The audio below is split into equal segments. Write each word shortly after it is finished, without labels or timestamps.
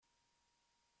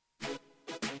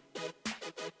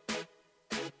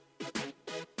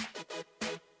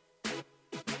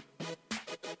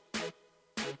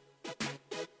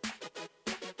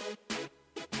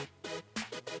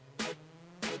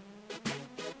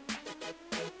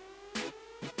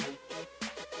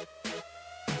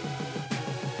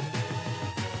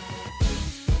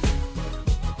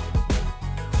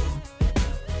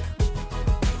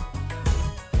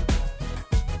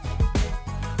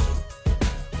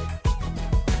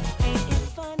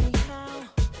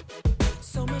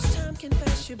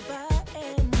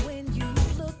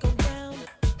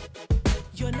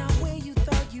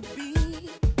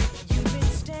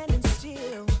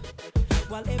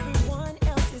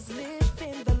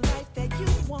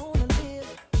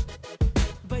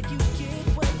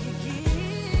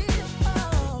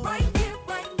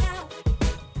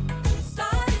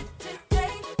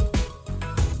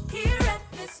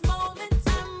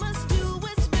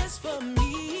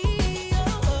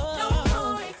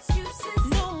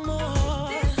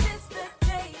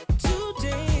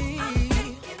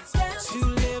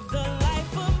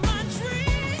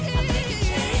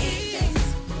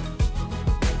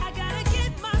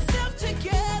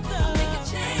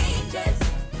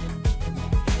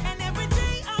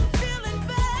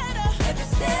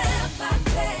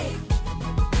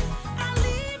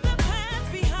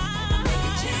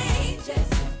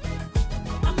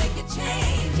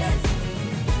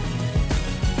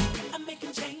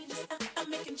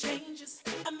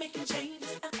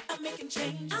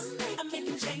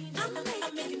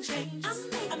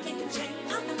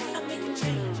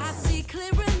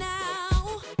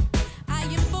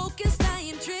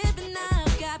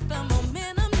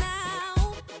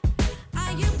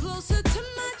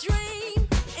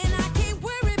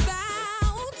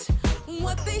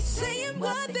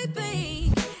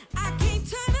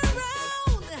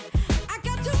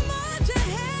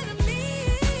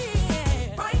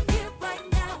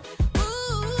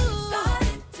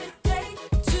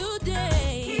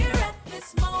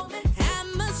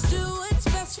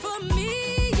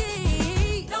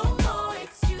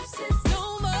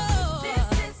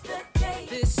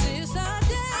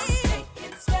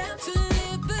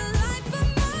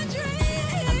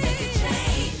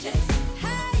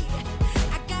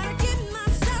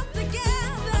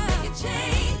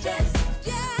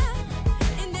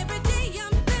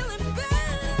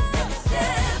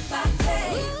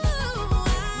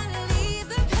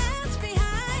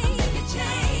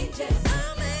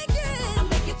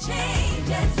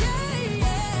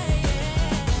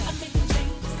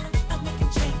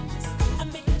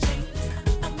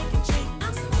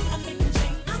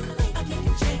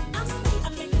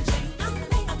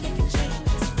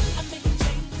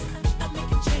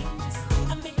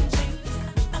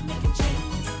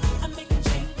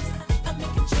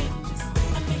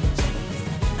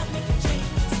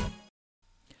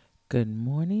Good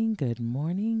morning, good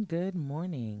morning, good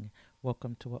morning.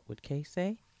 Welcome to What Would Kay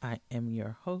Say? I am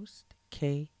your host,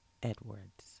 Kay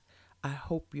Edwards. I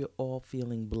hope you're all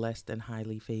feeling blessed and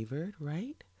highly favored,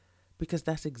 right? Because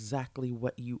that's exactly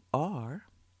what you are.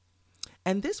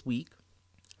 And this week,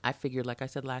 I figured, like I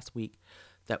said last week,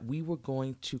 that we were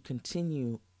going to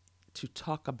continue to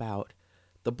talk about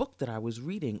the book that I was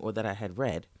reading or that I had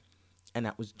read, and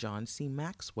that was John C.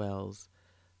 Maxwell's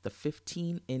The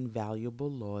 15 Invaluable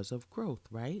Laws of Growth,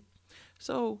 right?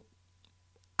 So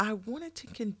I wanted to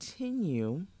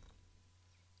continue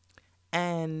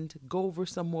and go over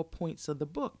some more points of the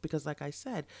book because, like I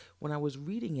said, when I was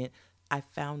reading it, I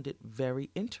found it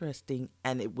very interesting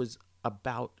and it was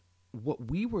about what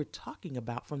we were talking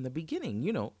about from the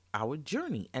beginning, our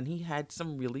journey. And he had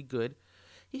some really good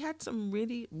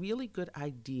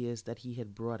ideas that he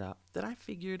had brought up that I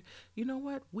figured, you know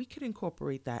what, we could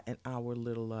incorporate that in our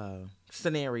little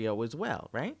scenario as well,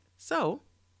 right? So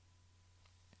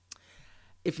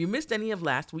if you missed any of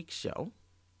last week's show,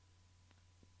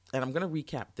 and I'm going to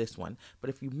recap this one, but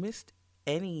if you missed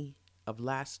any of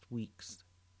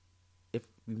if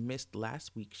you missed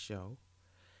last week's show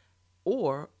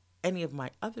or any of my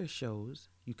other shows,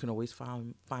 you can always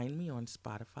find me on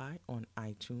Spotify, on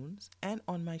iTunes, and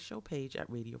on my show page at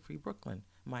Radio Free Brooklyn.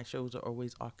 My shows are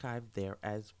always archived there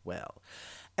as well.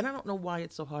 And I don't know why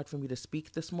it's so hard for me to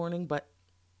speak this morning, but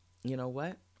you know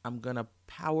what? I'm going to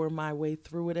power my way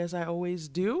through it as I always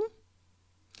do.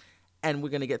 And we're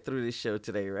going to get through this show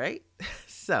today, right?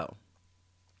 So,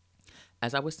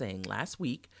 as I was saying last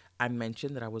week, I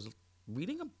mentioned that I was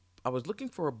looking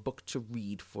for a book to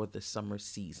read for the summer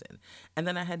season. And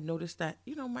then I had noticed that,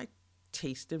 my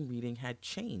taste in reading had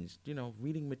changed.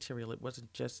 Reading material, it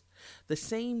wasn't just the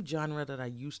same genre that I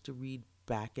used to read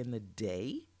back in the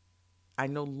day. I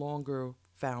no longer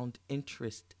found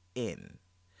interest in.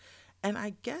 And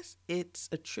I guess it's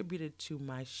attributed to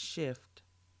my shift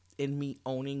in me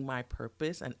owning my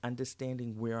purpose and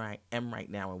understanding where I am right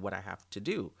now and what I have to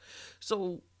do.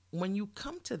 So when you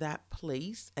come to that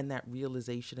place and that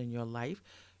realization in your life,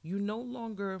 you no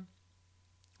longer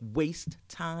waste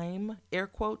time, air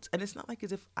quotes. And it's not like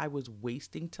as if I was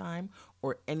wasting time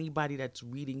or anybody that's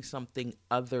reading something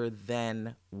other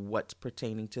than what's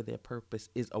pertaining to their purpose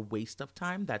is a waste of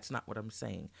time. That's not what I'm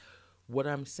saying. What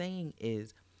I'm saying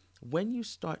is when you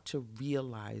start to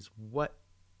realize what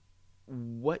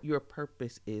your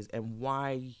purpose is and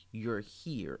why you're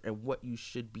here and what you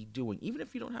should be doing, even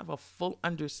if you don't have a full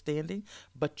understanding,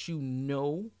 but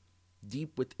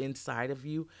deep within inside of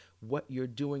you what you're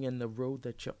doing and the road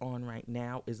that you're on right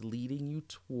now is leading you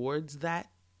towards that,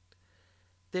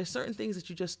 there's certain things that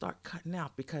you just start cutting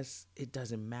out because it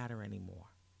doesn't matter anymore.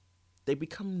 They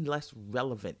become less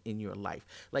relevant in your life.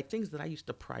 Like things that I used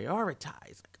to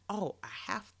prioritize, like, oh, I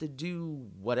have to do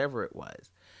whatever it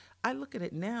was. I look at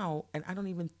it now and I don't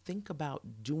even think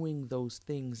about doing those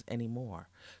things anymore.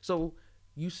 So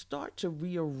you start to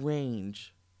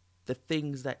rearrange the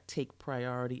things that take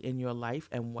priority in your life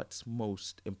and what's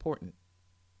most important.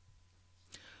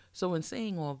 So in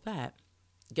saying all that,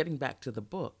 getting back to the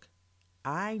book,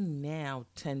 I now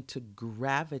tend to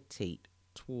gravitate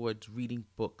towards reading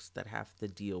books that have to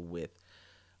deal with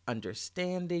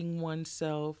understanding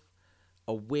oneself,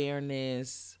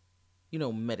 awareness,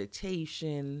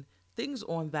 meditation, things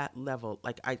on that level.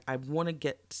 Like I want to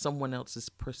get someone else's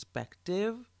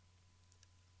perspective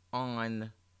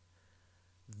on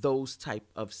those type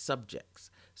of subjects.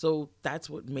 So that's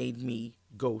what made me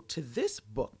go to this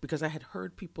book because I had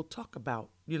heard people talk about,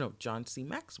 John C.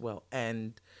 Maxwell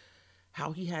and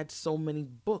how he had so many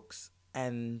books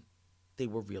and they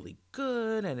were really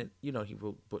good. And, he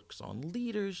wrote books on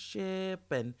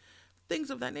leadership and things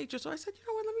of that nature. So I said, you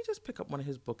know what, let me just pick up one of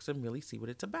his books and really see what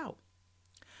it's about.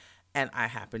 And I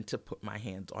happened to put my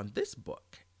hands on this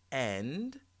book.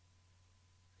 And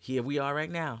here we are right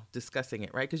now discussing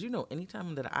it, right? Because,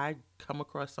 anytime that I come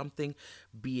across something,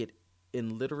 be it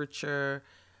in literature,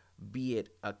 be it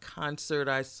a concert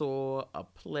I saw, a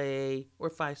play, or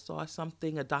if I saw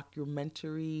something, a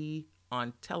documentary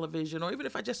on television, or even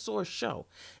if I just saw a show,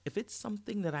 if it's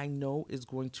something that I know is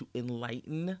going to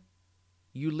enlighten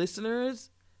you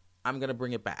listeners, I'm going to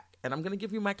bring it back. And I'm going to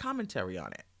give you my commentary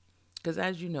on it. Because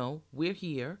as you know, we're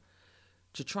here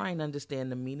to try and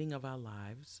understand the meaning of our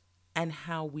lives and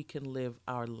how we can live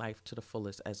our life to the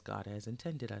fullest as God has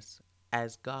intended us,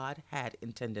 as God had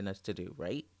intended us to do,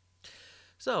 right?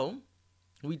 So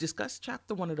we discussed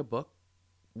chapter 1 of the book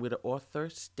where the author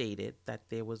stated that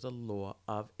there was a law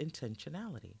of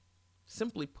intentionality.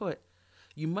 Simply put,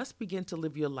 You must begin to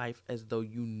live your life as though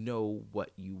you know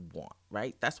what you want,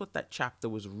 right? That's what that chapter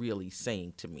was really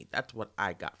saying to me. That's what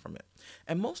I got from it.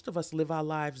 And most of us live our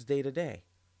lives day to day.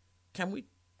 Can we,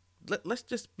 let's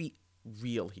just be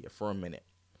real here for a minute.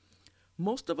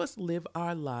 Most of us live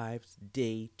our lives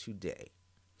day to day.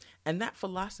 And that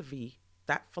philosophy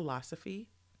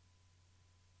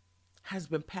has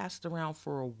been passed around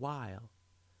for a while.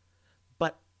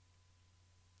 But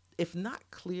if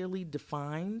not clearly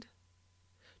defined,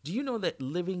 do you know that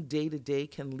living day to day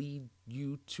can lead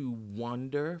you to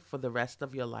wander for the rest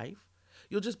of your life?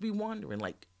 You'll just be wandering,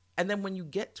 and then when you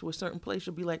get to a certain place,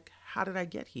 you'll be like, how did I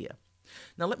get here?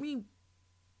 Now, let me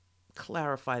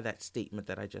clarify that statement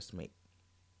that I just made.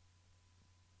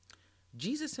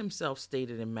 Jesus himself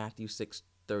stated in Matthew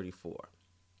 6:34,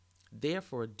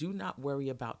 therefore, do not worry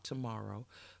about tomorrow,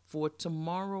 for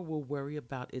tomorrow will worry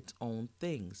about its own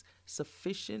things.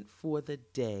 Sufficient for the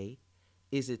day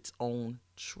is its own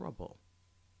trouble.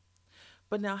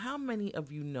 But now, how many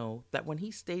of you know that when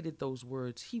he stated those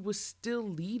words, he was still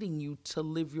leading you to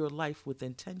live your life with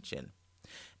intention?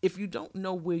 If you don't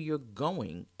know where you're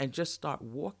going and just start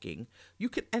walking, you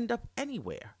could end up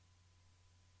anywhere,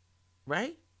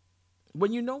 right?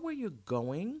 When you know where you're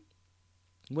going,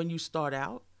 when you start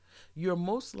out, you're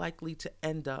most likely to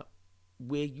end up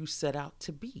where you set out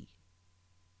to be.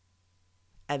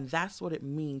 And that's what it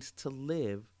means to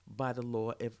live by the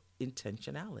law of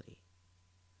intentionality.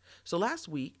 So last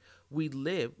week, we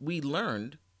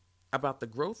learned about the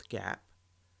growth gap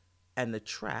and the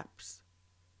traps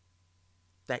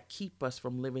that keep us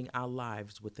from living our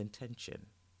lives with intention,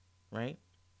 right?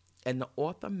 And the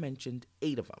author mentioned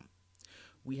 8 of them.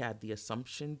 We had the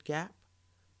assumption gap,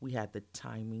 we had the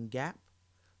timing gap,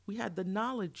 we had the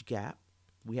knowledge gap,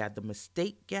 we had the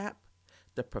mistake gap,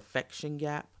 the perfection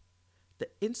gap, the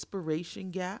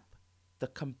inspiration gap, the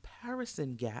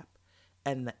comparison gap,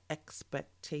 and the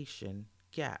expectation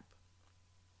gap.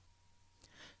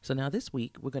 So now this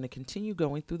week, we're going to continue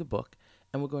going through the book,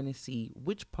 and we're going to see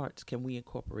which parts can we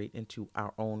incorporate into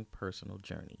our own personal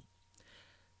journey.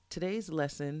 Today's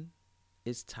lesson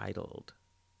is titled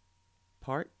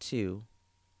Part 2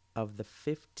 of the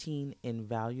 15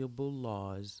 Invaluable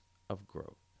Laws of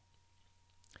Growth.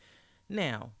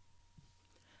 Now,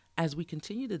 as we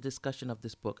continue the discussion of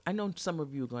this book, I know some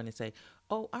of you are going to say,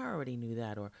 oh, I already knew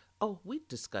that, or, oh, we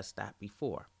discussed that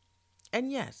before.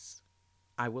 And yes,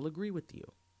 I will agree with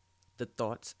you. The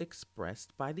thoughts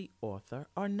expressed by the author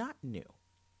are not new.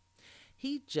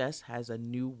 He just has a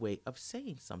new way of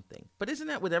saying something. But isn't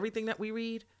that with everything that we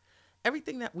read?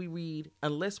 Everything that we read,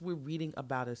 unless we're reading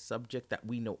about a subject that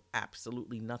we know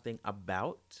absolutely nothing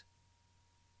about,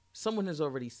 someone has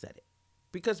already said it.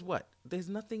 Because what? There's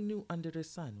nothing new under the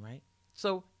sun, right?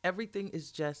 So everything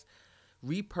is just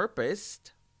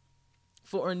repurposed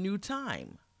for a new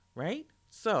time, right?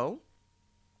 So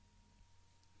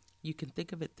you can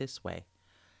think of it this way.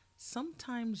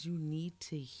 Sometimes you need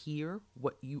to hear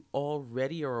what you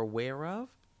already are aware of,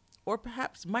 or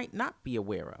perhaps might not be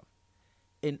aware of,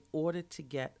 in order to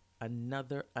get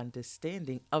another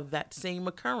understanding of that same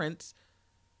occurrence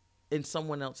in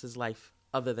someone else's life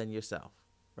other than yourself,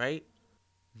 right?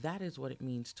 That is what it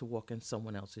means to walk in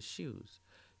someone else's shoes.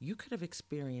 You could have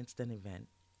experienced an event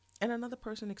and another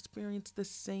person experienced the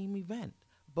same event,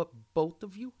 but both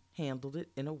of you handled it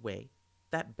in a way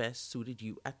that best suited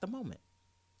you at the moment.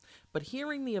 But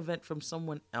hearing the event from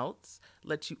someone else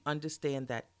lets you understand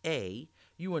that A,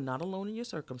 you are not alone in your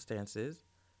circumstances,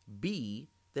 B,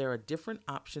 there are different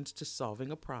options to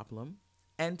solving a problem,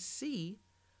 and C,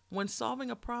 when solving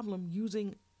a problem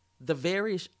using the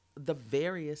various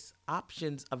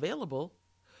options available,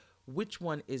 which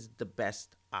one is the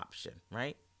best option,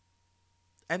 right?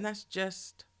 And that's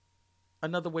just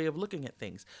another way of looking at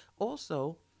things.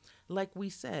 Also, like we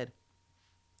said,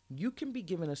 you can be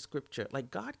given a scripture,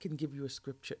 like God can give you a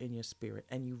scripture in your spirit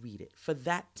and you read it for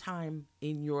that time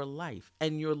in your life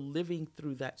and you're living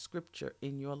through that scripture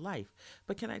in your life.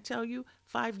 But can I tell you,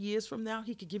 5 years from now,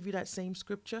 he could give you that same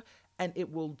scripture and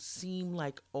it will seem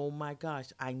like, oh my gosh,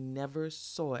 I never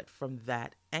saw it from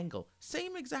that angle.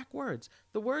 Same exact words.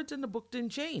 The words in the book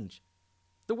didn't change.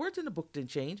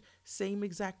 Same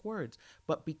exact words.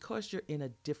 But because you're in a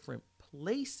different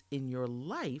place in your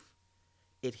life,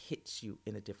 it hits you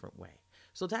in a different way.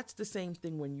 So that's the same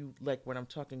thing when I'm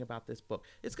talking about this book.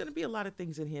 It's going to be a lot of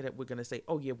things in here that we're going to say,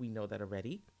 oh yeah, we know that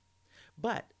already.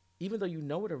 But even though you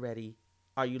know it already,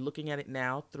 are you looking at it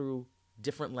now through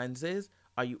different lenses?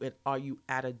 Are you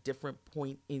at a different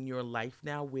point in your life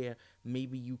now where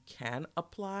maybe you can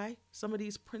apply some of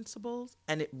these principles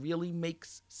and it really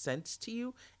makes sense to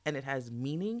you and it has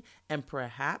meaning and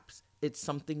perhaps it's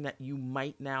something that you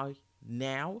might now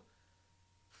now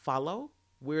follow,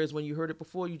 whereas when you heard it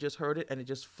before, you just heard it and it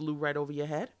just flew right over your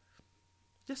head.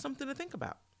 Just something to think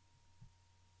about.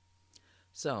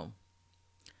 So,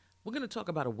 we're going to talk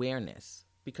about awareness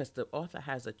because the author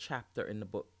has a chapter in the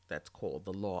book that's called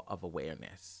The Law of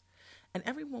Awareness. And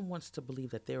everyone wants to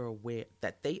believe that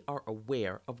they are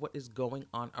aware of what is going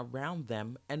on around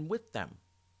them and with them,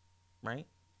 right?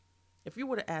 If you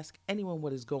were to ask anyone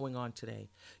what is going on today,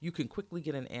 you can quickly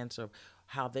get an answer of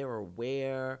how they're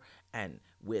aware and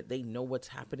where they know what's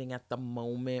happening at the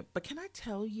moment. But can I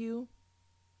tell you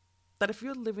that if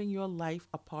you're living your life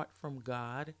apart from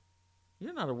God,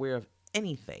 you're not aware of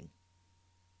anything.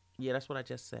 Yeah, that's what I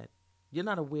just said. You're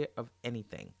not aware of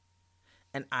anything.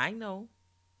 And I know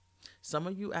some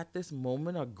of you at this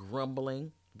moment are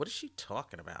grumbling. What is she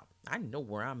talking about? I know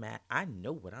where I'm at. I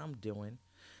know what I'm doing.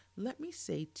 Let me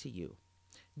say to you,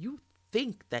 you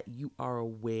think that you are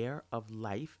aware of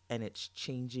life and its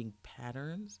changing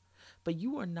patterns, but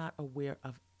you are not aware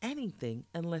of anything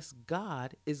unless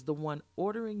God is the one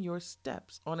ordering your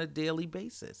steps on a daily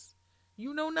basis.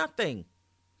 You know nothing.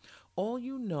 All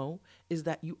you know is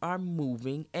that you are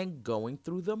moving and going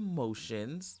through the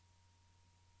motions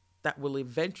that will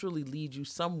eventually lead you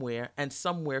somewhere, and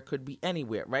somewhere could be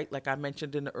anywhere, right? Like I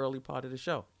mentioned in the early part of the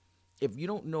show. If you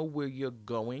don't know where you're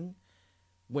going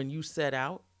when you set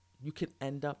out, you can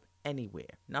end up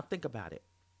anywhere. Now think about it.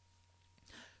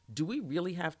 Do we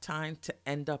really have time to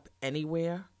end up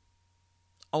anywhere?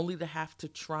 Only to have to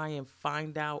try and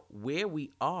find out where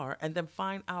we are and then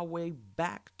find our way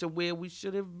back to where we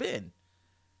should have been.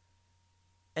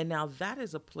 And now that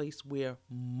is a place where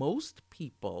most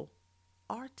people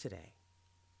are today.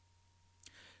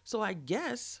 So I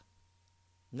guess,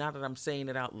 now that I'm saying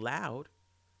it out loud,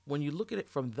 when you look at it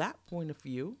from that point of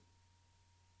view,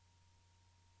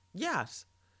 yes,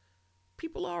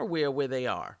 people are aware where they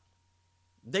are.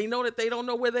 They know that they don't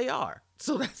know where they are.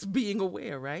 So that's being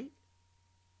aware, right?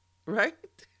 Right?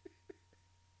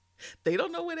 They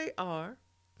don't know where they are,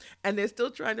 and they're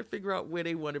still trying to figure out where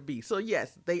they want to be. So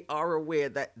yes, they are aware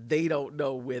that they don't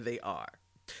know where they are.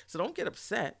 So don't get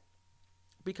upset,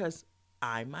 because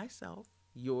I myself,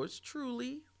 yours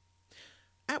truly,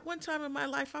 at one time in my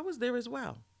life, I was there as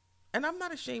well. And I'm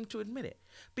not ashamed to admit it,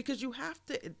 because you have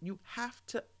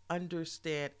to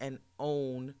understand and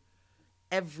own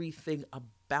everything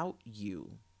about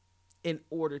you in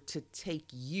order to take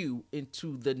you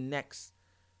into the next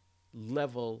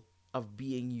level of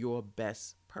being your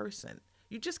best person.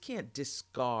 You just can't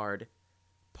discard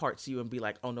parts of you and be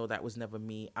like, oh no, that was never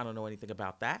me. I don't know anything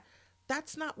about that.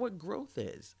 That's not what growth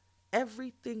is.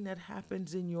 Everything that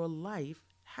happens in your life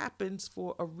happens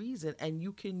for a reason, and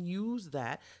you can use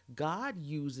that. God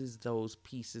uses those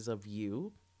pieces of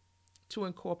you to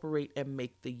incorporate and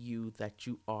make the you that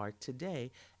you are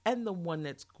today and the one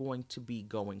that's going to be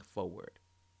going forward,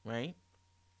 right?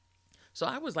 So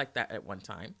I was like that at one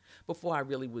time before I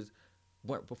really, wanted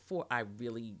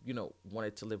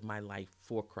to live my life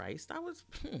for Christ. I was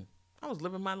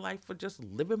living my life for just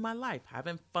living my life,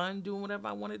 having fun, doing whatever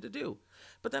I wanted to do.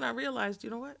 But then I realized, you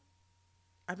know what?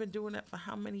 I've been doing that for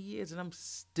how many years, and I'm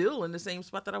still in the same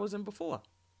spot that I was in before.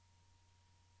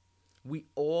 We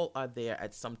all are there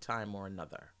at some time or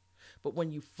another. But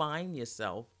when you find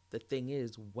yourself, the thing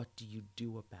is, what do you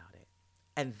do about it?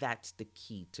 And that's the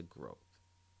key to growth.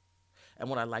 And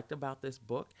what I liked about this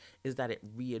book is that it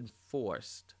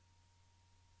reinforced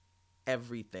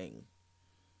everything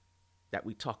that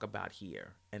we talk about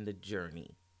here and the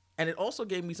journey. And it also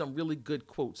gave me some really good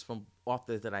quotes from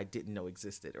authors that I didn't know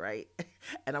existed, right?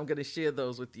 And I'm going to share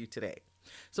those with you today.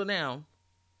 So now,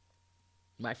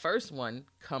 my first one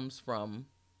comes from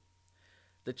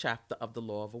the chapter of the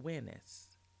Law of Awareness.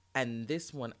 And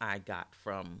this one I got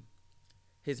from,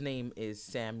 his name is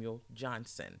Samuel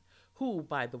Johnson, who,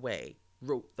 by the way,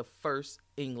 wrote the first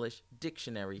English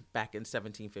dictionary back in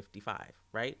 1755,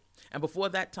 right? And before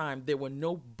that time, there were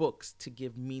no books to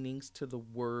give meanings to the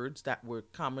words that were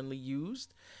commonly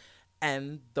used.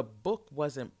 And the book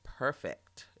wasn't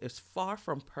perfect. It's far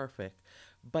from perfect,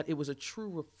 but it was a true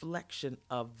reflection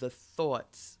of the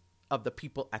thoughts of the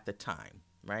people at the time,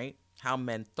 right? How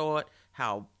men thought,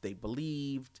 how they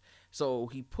believed. So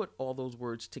he put all those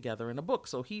words together in a book.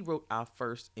 So he wrote our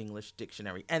first English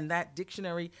dictionary. And that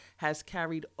dictionary has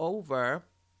carried over,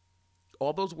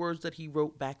 all those words that he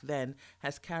wrote back then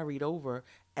has carried over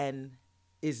and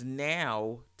is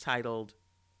now titled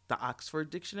the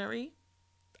Oxford Dictionary.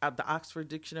 The Oxford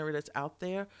Dictionary that's out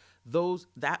there,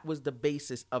 that was the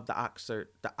basis of the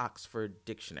Oxford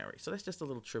Dictionary. So that's just a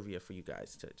little trivia for you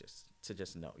guys to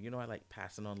just know. You know, I like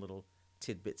passing on little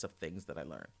tidbits of things that I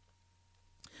learned.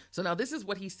 So now this is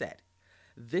what he said.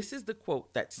 This is the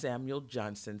quote that Samuel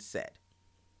Johnson said.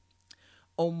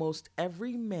 Almost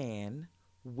every man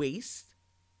wastes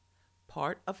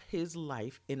part of his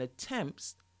life in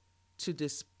attempts to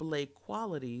display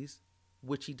qualities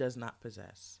which he does not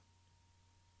possess.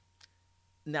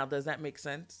 Now, does that make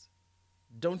sense?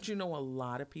 Don't you know a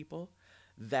lot of people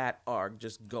that are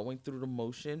just going through the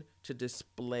motion to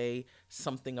display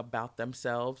something about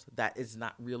themselves that is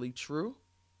not really true?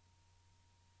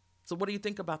 So what do you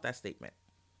think about that statement?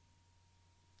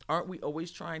 Aren't we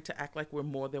always trying to act like we're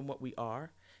more than what we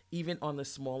are, even on the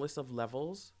smallest of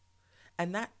levels?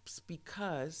 And that's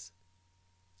because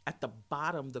at the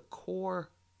bottom, the core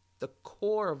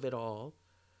of it all,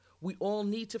 we all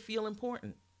need to feel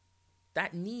important.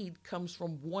 That need comes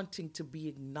from wanting to be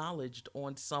acknowledged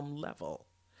on some level.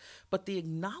 But the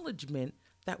acknowledgement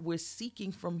that we're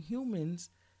seeking from humans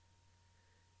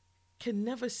can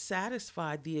never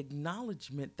satisfy the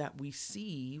acknowledgement that we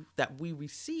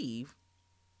receive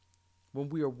when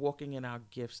we are walking in our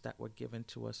gifts that were given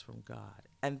to us from God.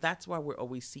 And that's why we're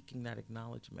always seeking that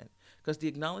acknowledgement. Because the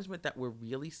acknowledgement that we're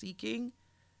really seeking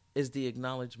is the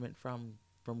acknowledgement from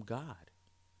God.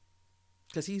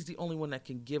 Because he's the only one that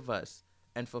can give us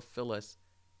and fulfill us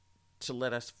to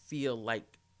let us feel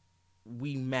like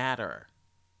we matter,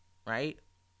 right?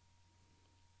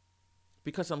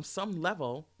 Because on some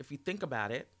level, if you think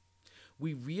about it,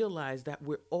 we realize that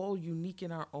we're all unique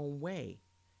in our own way.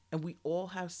 And we all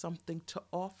have something to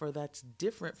offer that's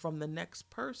different from the next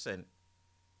person.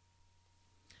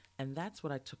 And that's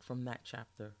what I took from that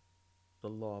chapter, the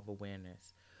law of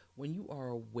awareness. When you are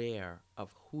aware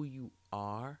of who you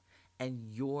are and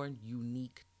your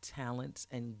unique talents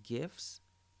and gifts,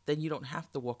 then you don't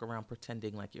have to walk around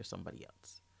pretending like you're somebody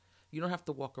else. You don't have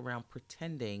to walk around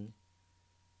pretending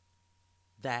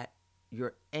that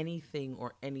you're anything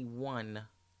or anyone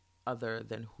other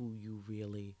than who you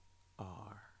really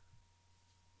are.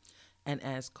 And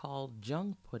as Carl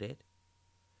Jung put it,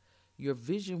 your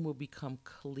vision will become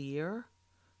clear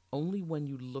only when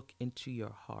you look into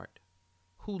your heart.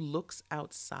 Who looks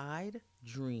outside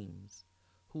dreams.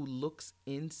 Who looks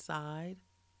inside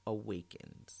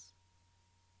awakens.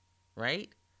 Right?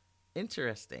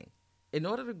 Interesting. In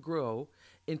order to grow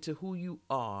into who you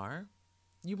are,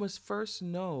 you must first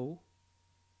know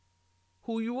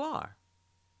who you are.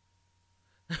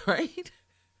 Right?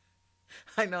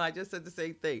 I know I just said the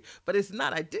same thing, but it's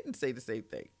not. I didn't say the same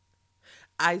thing.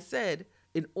 I said,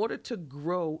 in order to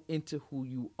grow into who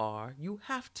you are, you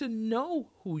have to know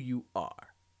who you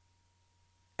are.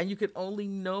 And you can only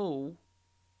know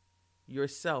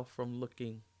yourself from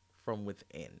looking from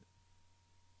within.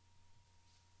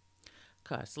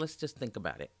 Because let's just think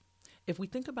about it. If we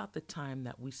think about the time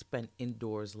that we spent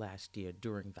indoors last year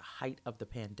during the height of the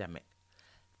pandemic,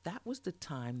 that was the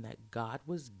time that God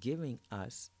was giving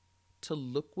us to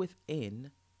look within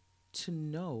to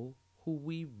know who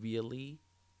we really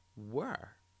were.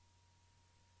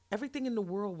 Everything in the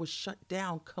world was shut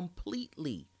down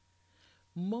completely.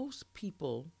 Most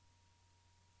people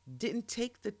didn't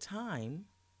take the time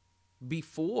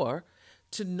before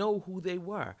to know who they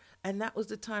were. And that was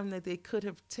the time that they could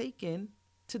have taken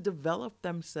to develop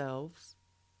themselves,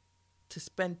 to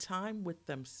spend time with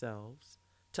themselves,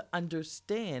 to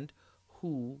understand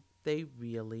who they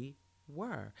really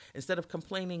were. Instead of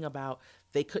complaining about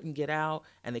they couldn't get out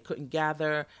and they couldn't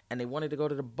gather and they wanted to go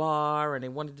to the bar and they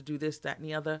wanted to do this, that, and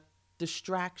the other.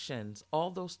 Distractions. All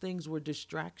those things were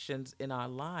distractions in our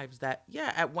lives that,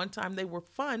 yeah, at one time they were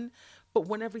fun, but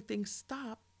when everything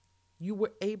stopped, you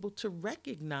were able to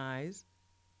recognize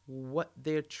what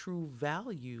their true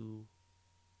value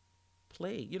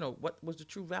played. You know, what was the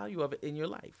true value of it in your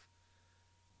life?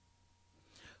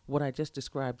 What I just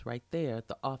described right there,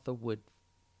 the author would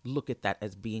look at that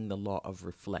as being the law of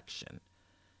reflection.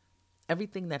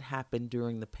 Everything that happened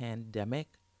during the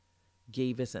pandemic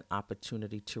gave us an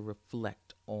opportunity to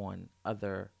reflect on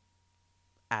other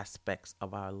aspects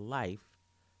of our life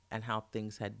and how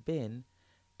things had been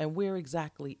and where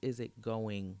exactly is it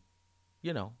going,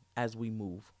 you know, as we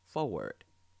move forward.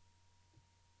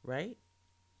 Right?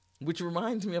 Which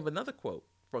reminds me of another quote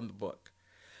from the book,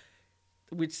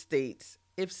 which states,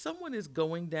 if someone is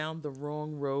going down the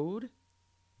wrong road,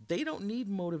 they don't need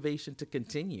motivation to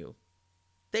continue.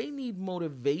 They need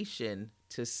motivation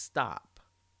to stop,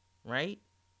 right?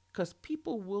 Because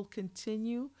people will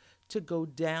continue to go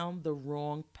down the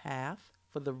wrong path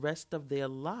for the rest of their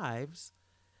lives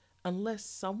unless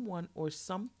someone or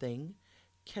something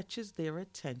catches their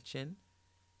attention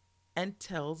and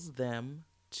tells them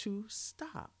to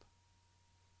stop,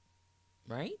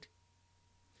 right?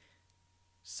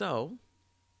 So,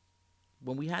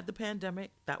 when we had the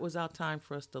pandemic, that was our time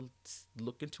for us to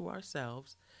look into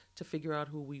ourselves to figure out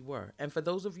who we were. And for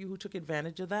those of you who took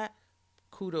advantage of that,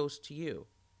 kudos to you,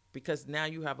 because now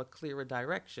you have a clearer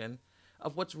direction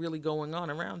of what's really going on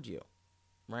around you,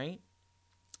 right?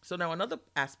 So now another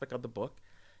aspect of the book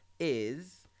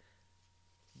is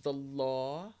the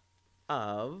law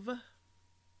of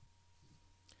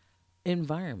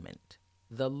environment.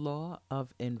 The law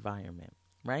of environment,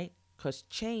 right? Because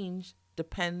change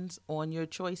depends on your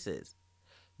choices.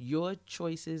 Your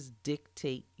choices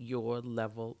dictate your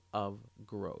level of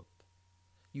growth.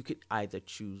 You could either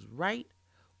choose right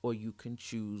or you can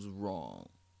choose wrong.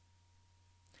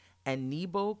 And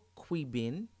Nebo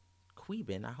Qubein,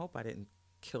 I hope I didn't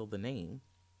kill the name,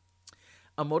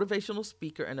 a motivational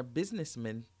speaker and a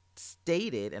businessman,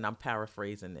 stated, and I'm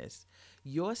paraphrasing this,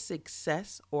 your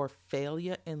success or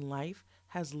failure in life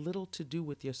has little to do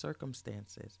with your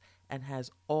circumstances and has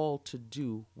all to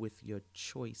do with your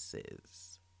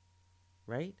choices,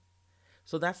 right?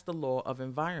 So that's the law of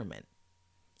environment.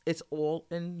 It's all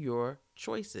in your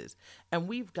choices. And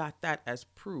we've got that as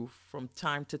proof from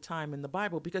time to time in the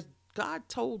Bible, because God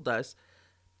told us,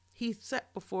 he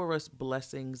set before us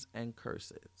blessings and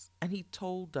curses. And he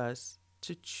told us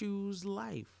to choose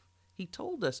life. He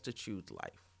told us to choose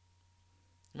life,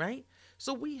 right?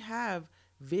 So we have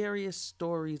various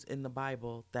stories in the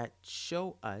Bible that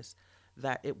show us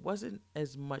that it wasn't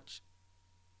as much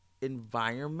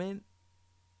environment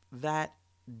that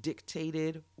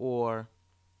dictated or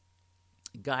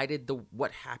guided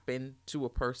what happened to a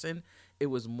person. It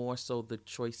was more so the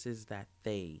choices that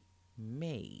they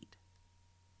made,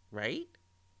 right?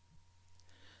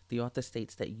 The author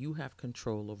states that you have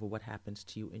control over what happens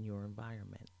to you in your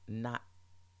environment, not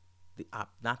the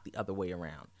other way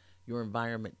around. Your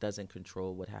environment doesn't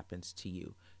control what happens to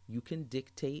you. You can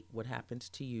dictate what happens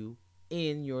to you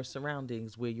in your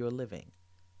surroundings where you're living.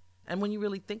 And when you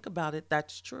really think about it,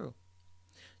 that's true.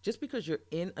 Just because you're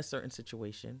in a certain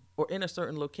situation or in a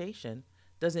certain location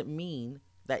doesn't mean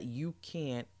that you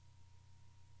can't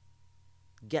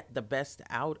get the best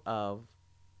out of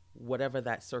whatever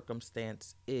that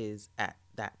circumstance is at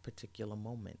that particular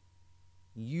moment.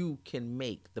 You can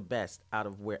make the best out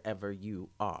of wherever you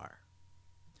are.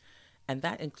 And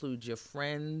that includes your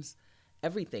friends,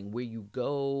 everything, where you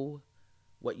go,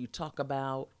 what you talk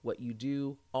about, what you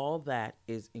do, all that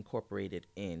is incorporated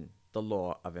in the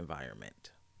law of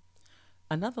environment.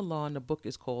 Another law in the book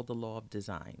is called the law of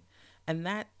design. And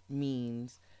that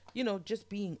means, just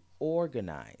being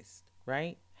organized,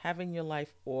 right? Having your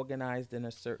life organized in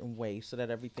a certain way so that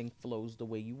everything flows the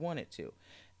way you want it to.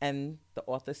 And the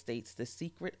author states the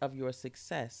secret of your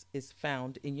success is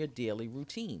found in your daily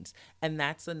routines. And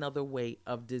that's another way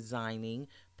of designing,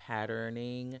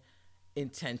 patterning,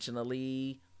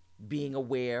 intentionally being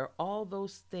aware. All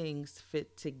those things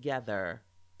fit together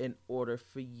in order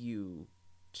for you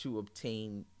to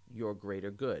obtain your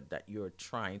greater good that you're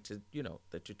trying to,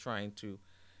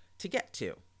 to get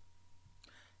to.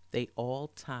 They all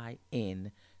tie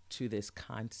in to this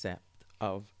concept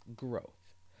of growth.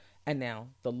 And now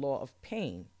the law of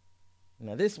pain.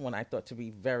 Now this one I thought to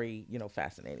be very,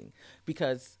 fascinating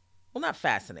because, well, not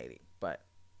fascinating, but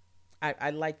I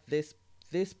like this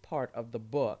part of the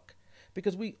book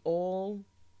because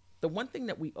the one thing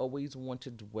that we always want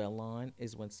to dwell on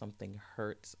is when something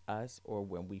hurts us or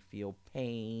when we feel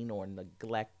pain or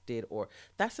neglected, or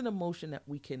that's an emotion that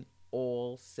we can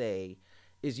all say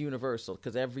is universal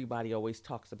because everybody always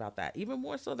talks about that, even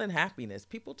more so than happiness.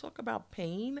 People talk about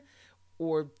pain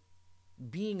or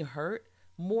being hurt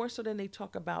more so than they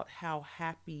talk about how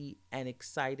happy and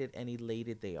excited and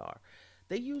elated they are.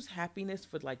 They use happiness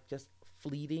for just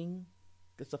fleeting.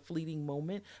 It's a fleeting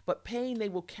moment, but pain they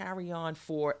will carry on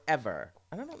forever.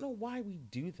 And I don't know why we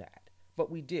do that,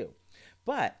 but we do.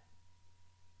 But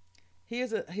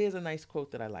here's a nice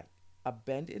quote that I like. A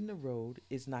bend in the road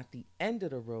is not the end of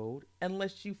the road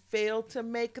unless you fail to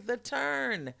make the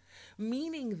turn.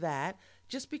 Meaning that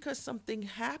just because something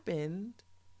happened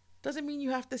doesn't mean you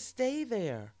have to stay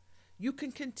there. You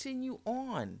can continue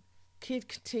on.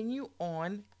 Continue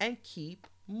on and keep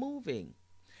moving.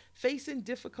 Facing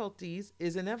difficulties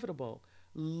is inevitable.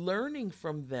 Learning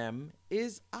from them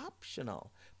is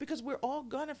optional because we're all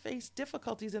going to face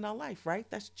difficulties in our life, right?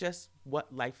 That's just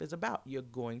what life is about. You're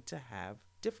going to have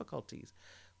difficulties,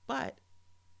 but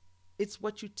it's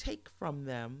what you take from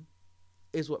them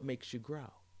is what makes you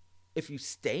grow. If you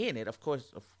stay in it, of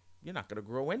course, you're not going to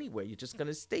grow anywhere. You're just going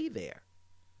to stay there.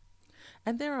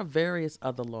 And there are various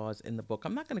other laws in the book.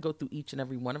 I'm not going to go through each and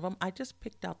every one of them. I just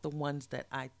picked out the ones that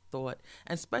I thought,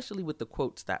 and especially with the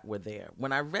quotes that were there.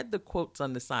 When I read the quotes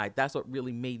on the side, that's what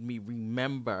really made me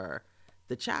remember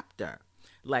the chapter.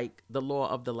 like the law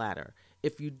of the ladder.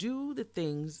 If you do the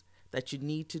things that you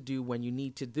need to do when you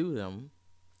need to do them,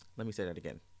 let me say that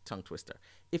again, tongue twister.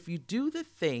 If you do the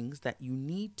things that you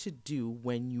need to do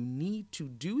when you need to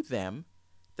do them,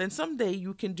 then someday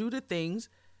you can do the things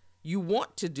you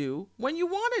want to do when you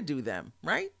want to do them,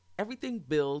 right? Everything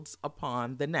builds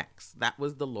upon the next. That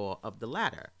was the law of the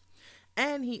ladder.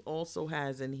 And he also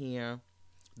has in here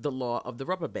the law of the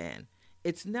rubber band.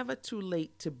 It's never too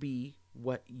late to be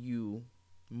what you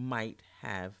might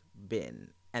have been.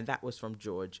 And that was from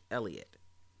George Eliot.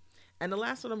 And the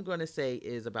last one I'm going to say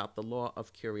is about the law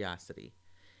of curiosity.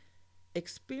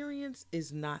 Experience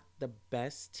is not the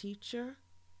best teacher.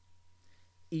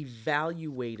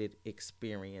 Evaluated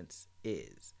experience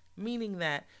is. Meaning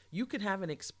that you could have an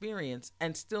experience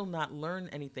and still not learn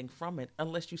anything from it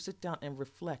unless you sit down and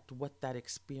reflect what that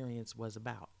experience was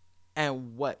about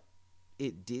and what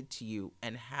it did to you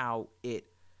and how it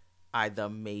either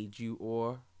made you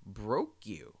or broke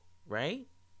you, right?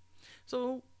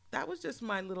 So that was just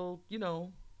my little,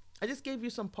 I just gave you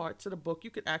some parts of the book.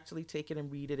 You could actually take it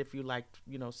and read it if you liked,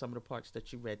 some of the parts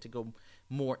that you read to go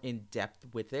more in depth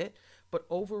with it. But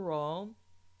overall,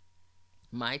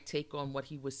 my take on what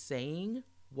he was saying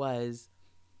was,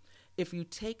 if you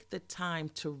take the time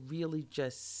to really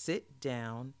just sit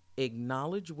down,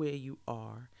 acknowledge where you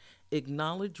are,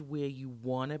 acknowledge where you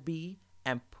want to be,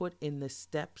 and put in the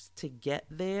steps to get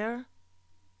there,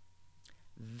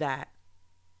 that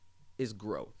is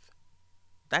growth.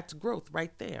 That's growth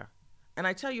right there. And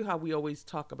I tell you how we always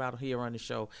talk about here on the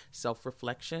show,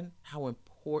 self-reflection, how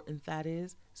important that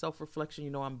is.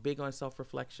 Self-reflection, I'm big on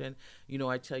self-reflection.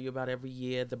 I tell you about every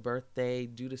year, the birthday,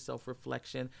 do the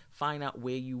self-reflection, find out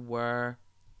where you were,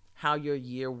 how your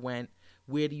year went,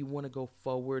 where do you want to go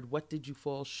forward, what did you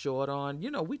fall short on?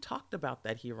 We talked about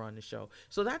that here on the show.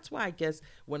 So that's why I guess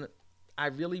when I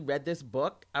really read this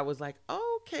book, I was like,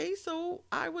 oh, okay, so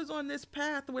I was on this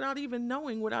path without even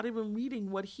knowing, without even reading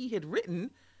what he had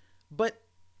written. But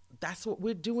that's what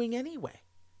we're doing anyway.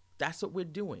 That's what we're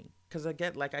doing. Because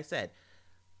again, like I said,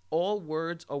 all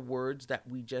words are words that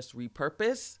we just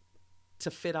repurpose to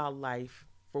fit our life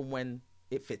for when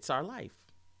it fits our life.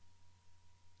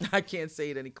 I can't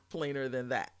say it any plainer than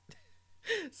that.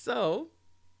 So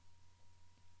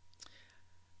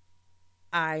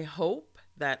I hope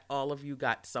that all of you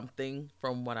got something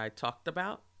from what I talked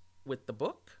about with the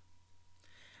book.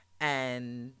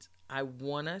 And I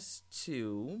want us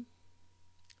to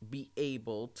be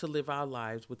able to live our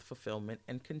lives with fulfillment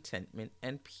and contentment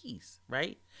and peace,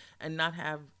 right? And not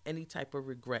have any type of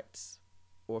regrets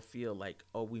or feel like,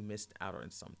 oh, we missed out on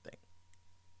something,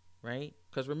 right?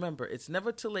 Because remember, it's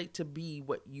never too late to be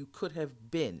what you could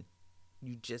have been.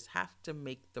 You just have to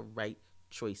make the right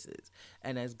choices.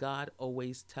 And as God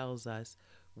always tells us,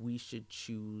 we should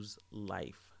choose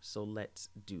life. So let's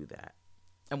do that.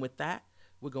 And with that,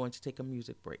 we're going to take a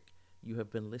music break. You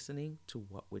have been listening to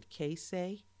What Would Kay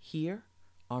Say here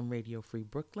on Radio Free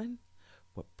Brooklyn,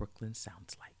 what Brooklyn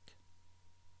sounds like.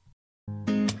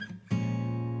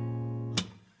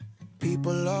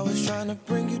 People always trying to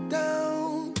bring you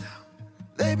down.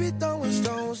 They be throwing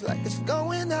stones like it's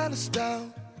going out of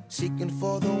style, seeking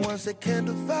for the ones that can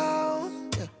devour.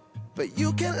 Yeah. But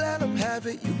you can't let them have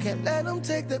it, you can't let them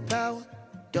take the power.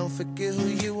 Don't forget who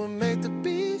you were made to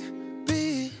be.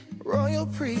 Royal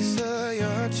priesthood,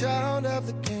 you're a child of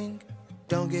the king.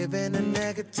 Don't give in to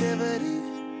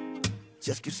negativity.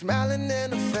 Just keep smiling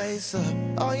in the face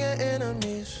of all your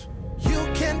enemies. You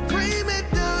can bring me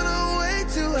down or way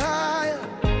too high,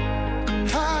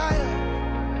 higher.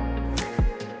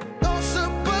 Those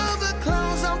above the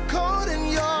clouds, I'm caught in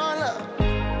your love,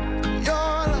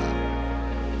 your love.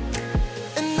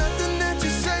 And nothing that you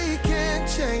say can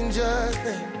change a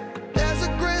thing. There's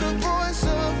a greater voice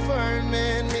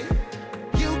affirming me.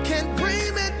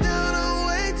 Bring me down or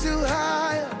way too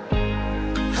high,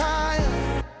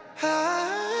 higher,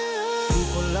 higher.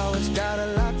 People always got a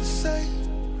lot to say.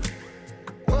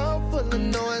 World full of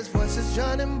noise, voices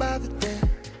drowning by the day.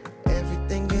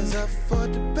 Everything is up for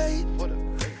debate.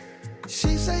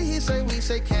 She say, he say, we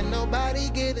say, can't nobody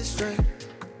get it straight.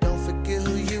 Don't forget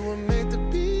who you were meant to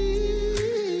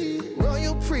be.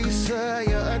 Royal priesthood,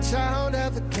 you're a child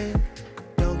of the king.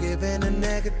 Don't give in to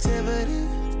negativity.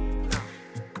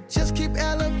 Just keep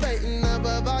elevating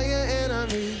above all your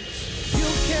enemies. You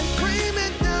can bring me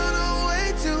down or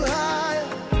way too high,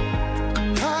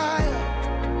 higher.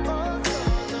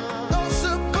 Those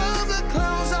above the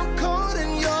clouds, I'm caught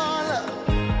in your love,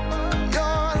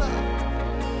 your love.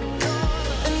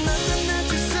 And nothing that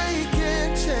you say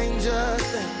can change a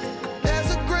thing.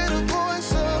 There's a greater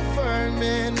voice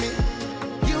affirming me.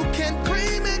 You can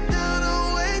bring me down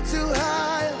or way too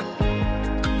high,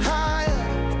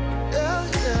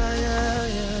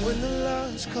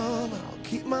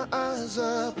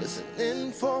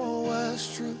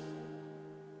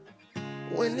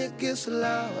 When it gets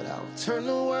loud, I'll turn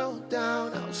the world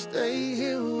down. I'll stay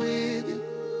here with you.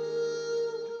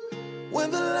 When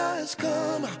the lights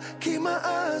come, I'll keep my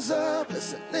eyes up,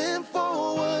 listening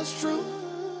for what's true.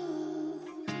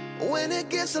 When it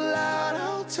gets loud,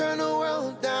 I'll turn the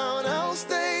world down. I'll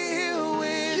stay here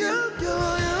with you.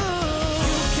 You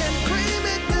can bring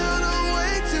me down or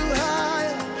way too high.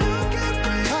 You can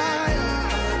bring higher.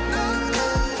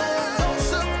 Those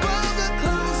above the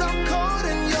clouds, I'm caught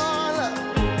in your love.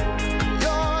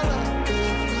 Your love.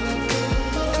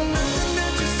 And nothing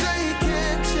that you say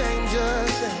can change a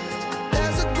thing.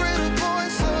 There's a greater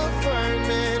voice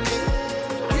affirming me.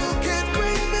 You can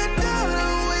bring me down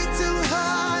or way too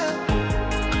high.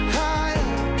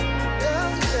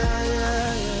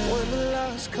 When the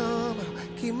lights come,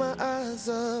 I'll keep my eyes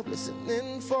up,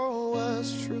 listening for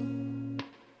what's true.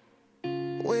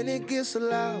 When it gets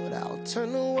loud, I'll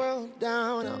turn the world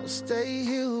down. I'll stay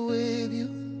here with you.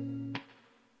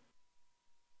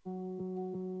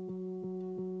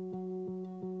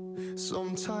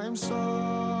 Sometimes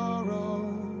sorrow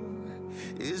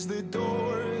is the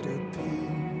door to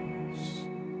peace.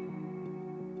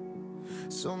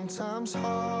 Sometimes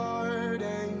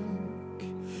heartache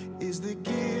is the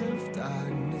gift I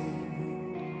need.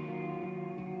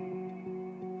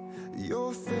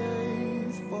 You're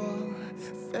faithful,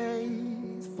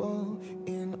 faithful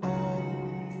in all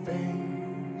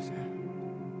things.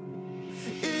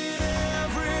 In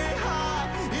every high,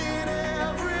 in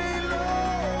every low,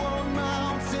 on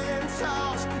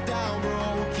mountaintops, down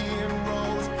broken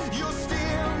roads, you're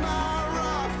still my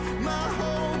rock, my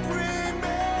hope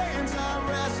remains. I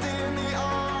rest in the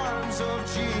arms of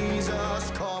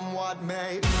Jesus, come what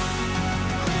may.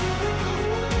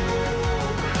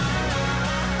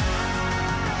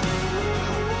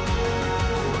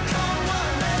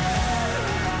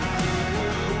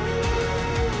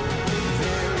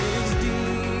 There is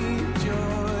deep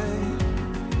joy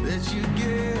that you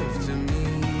give to me.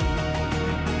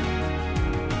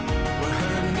 What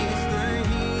hurt needs the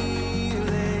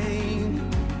healing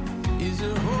is a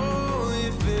holy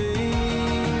thing.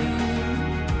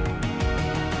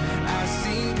 I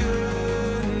see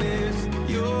goodness,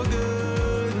 your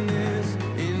goodness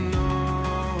in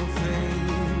all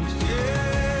things.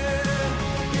 Yeah,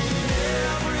 in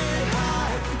every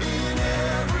high, in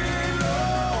every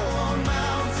low, on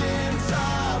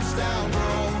mountaintops, down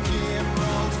broken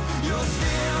roads, you're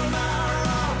still my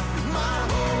rock, my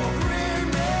hope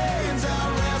remains. I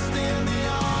rest in the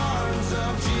arms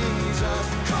of Jesus.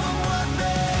 Come what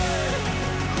may,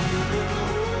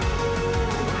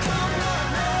 come what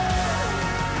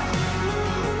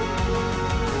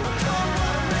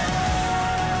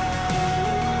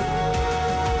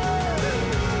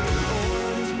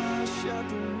Lord is my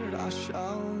shepherd, I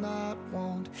shall not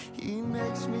want. He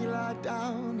makes me lie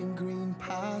down in green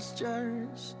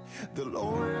pastures. The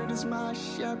Lord is my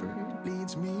shepherd,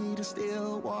 leads me to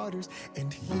still waters,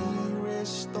 and He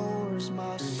restores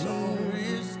my soul.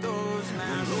 The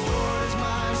Lord is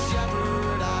my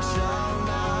shepherd, I shall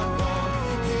not want.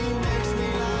 He makes me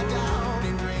lie down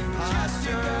in green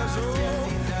pastures. Oh,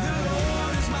 the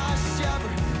Lord is my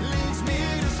shepherd, leads me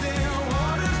to still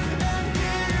waters, and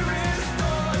He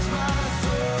restores my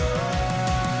soul.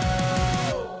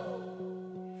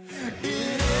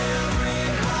 In every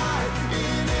high,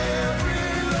 in every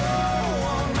low,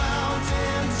 on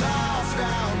mountaintops,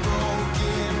 down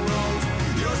broken roads,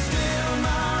 you're still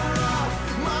my rock,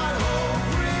 my hope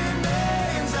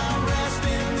remains. I rest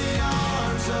in the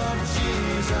arms of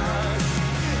Jesus.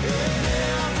 In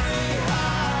every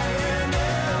high, in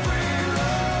every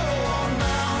low, on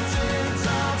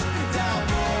mountaintops, down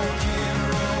broken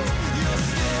roads, you're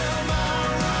still my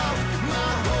rock,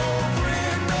 my hope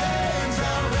remains.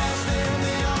 I rest in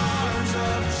the arms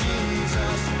of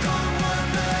Jesus. Come what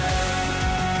may,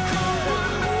 come what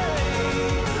may,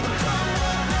 come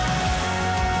what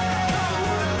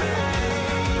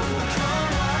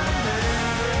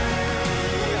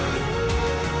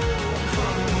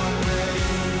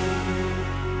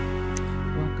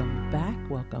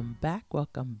Welcome back,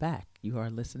 welcome back. You are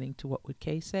listening to What Would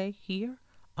Kay Say here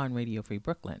on Radio Free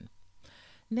Brooklyn.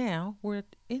 Now, we're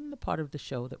in the part of the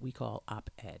show that we call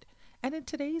op-ed. And in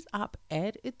today's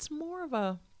op-ed, it's more of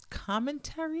a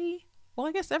commentary. Well,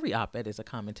 I guess every op-ed is a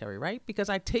commentary, right? Because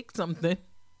I take something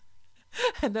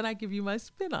and then I give you my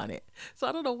spin on it. So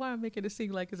I don't know why I'm making it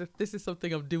seem like as if this is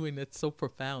something I'm doing that's so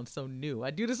profound, so new.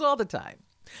 I do this all the time.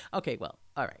 Okay, well,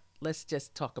 all right. Let's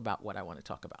just talk about what I want to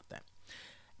talk about then.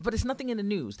 But it's nothing in the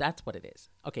news. That's what it is.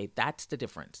 Okay, that's the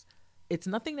difference. It's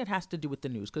nothing that has to do with the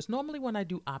news. Because normally when I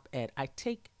do op-ed, I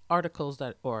take articles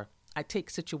or I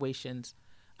take situations,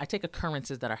 I take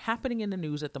occurrences that are happening in the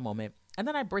news at the moment, and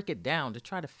then I break it down to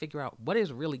try to figure out what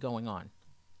is really going on.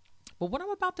 But what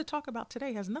I'm about to talk about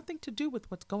today has nothing to do with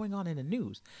what's going on in the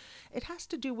news. It has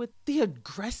to do with the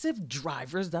aggressive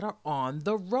drivers that are on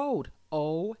the road.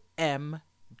 OM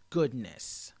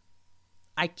goodness.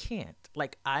 I can't.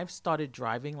 Like, I've started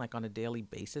driving like on a daily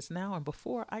basis now. And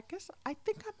before, I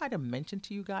think I might have mentioned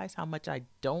to you guys how much I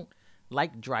don't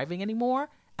like driving anymore.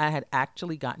 I had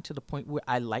actually gotten to the point where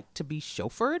I like to be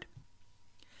chauffeured.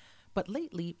 But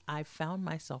lately, I've found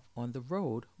myself on the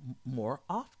road more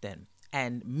often.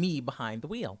 And me behind the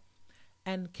wheel.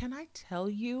 And can I tell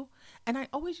you, and I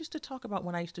always used to talk about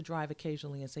when I used to drive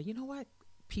occasionally and say, you know what,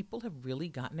 people have really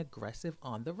gotten aggressive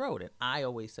on the road. And I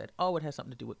always said, oh, it has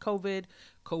something to do with COVID.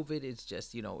 COVID is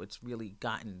just, it's really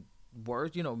gotten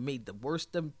worse, made the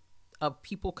worst of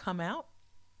people come out.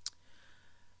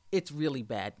 It's really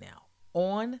bad now.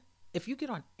 If you get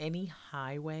on any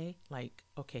highway, like,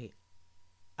 okay,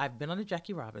 I've been on the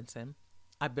Jackie Robinson.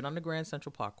 I've been on the Grand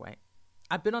Central Parkway.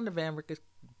 I've been on the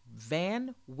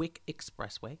Van Wyck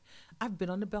Expressway. I've been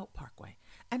on the Belt Parkway.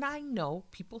 And I know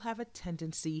people have a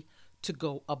tendency to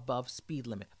go above speed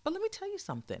limit. But let me tell you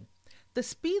something. The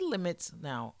speed limits,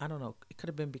 now, I don't know, it could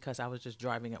have been because I was just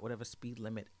driving at whatever speed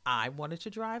limit I wanted to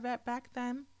drive at back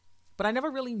then. But I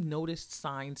never really noticed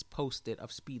signs posted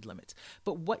of speed limits.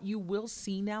 But what you will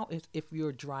see now is if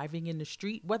you're driving in the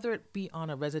street, whether it be on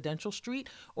a residential street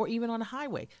or even on a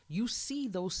highway, you see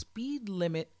those speed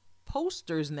limit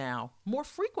posters now more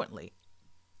frequently.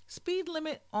 Speed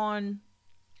limit on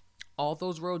all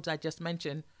those roads I just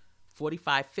mentioned,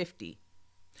 45, 50.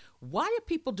 Why are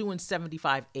people doing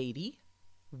 75, 80?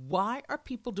 Why are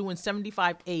people doing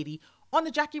 75, 80 on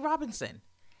the Jackie Robinson?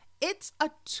 It's a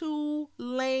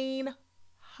 2-lane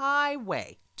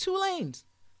highway. 2 lanes.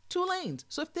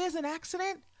 So if there's an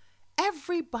accident,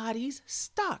 everybody's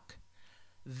stuck.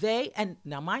 And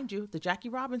now mind you, the Jackie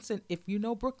Robinson, if you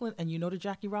know Brooklyn and you know the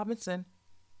Jackie Robinson,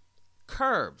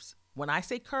 curves. When I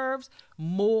say curves,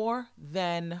 more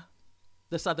than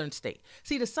the Southern State.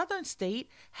 See, the Southern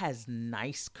State has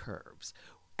nice curves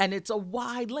and it's a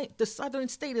wide lane. The Southern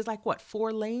State is like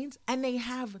 4 lanes, and they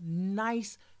have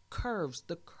nice curves.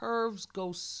 The curves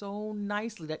go so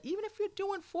nicely that even if you're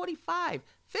doing 45,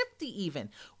 50 even,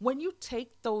 when you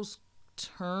take those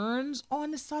turns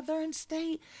on the Southern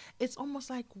State, it's almost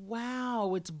like,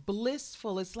 wow, it's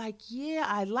blissful. It's like, yeah,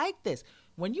 I like this.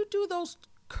 When you do those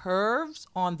curves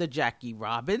on the Jackie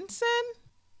Robinson,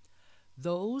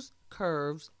 those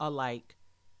curves are like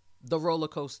the roller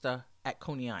coaster at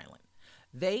Coney Island.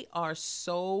 They are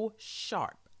so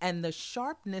sharp. And the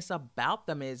sharpness about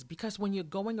them is because when you're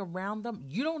going around them,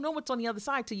 you don't know what's on the other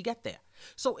side till you get there.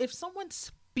 So if someone's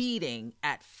speeding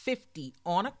at 50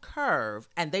 on a curve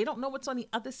and they don't know what's on the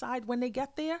other side when they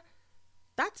get there,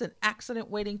 that's an accident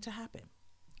waiting to happen.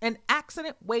 An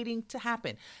accident waiting to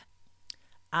happen.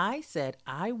 I said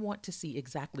I want to see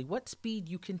exactly what speed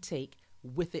you can take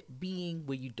with it being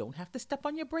where you don't have to step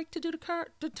on your brake to do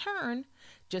the turn.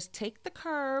 Just take the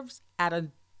curves at a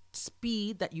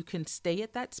speed that you can stay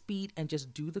at that speed and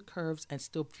just do the curves and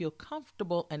still feel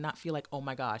comfortable and not feel like, oh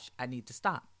my gosh, I need to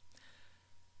stop.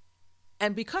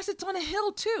 And because it's on a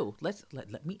hill too,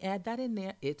 let me add that in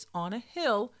there. It's on a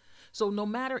hill. So no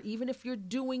matter, even if you're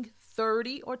doing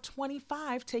 30 or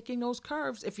 25, taking those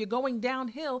curves, if you're going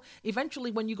downhill,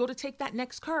 eventually when you go to take that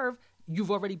next curve,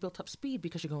 you've already built up speed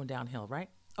because you're going downhill, right?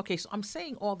 Okay, so I'm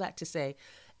saying all that to say,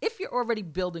 if you're already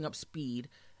building up speed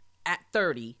at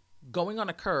 30, going on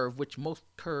a curve, which most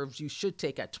curves you should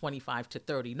take at 25 to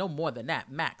 30, no more than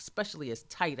that, max, especially as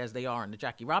tight as they are in the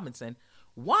Jackie Robinson,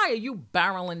 why are you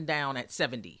barreling down at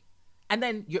 70? And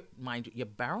then, you're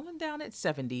barreling down at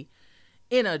 70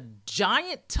 in a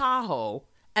giant Tahoe,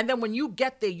 and then when you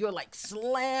get there, you're like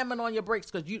slamming on your brakes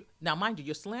because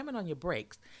you're slamming on your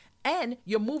brakes, and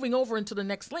you're moving over into the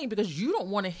next lane because you don't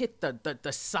want to hit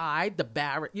the side, the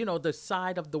barrier, the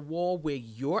side of the wall where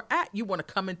you're at. You want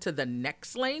to come into the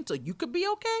next lane so you could be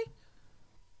okay.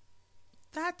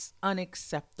 That's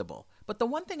unacceptable. But the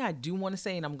one thing I do want to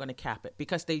say, and I'm going to cap it,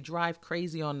 because they drive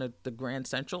crazy on the Grand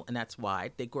Central, and that's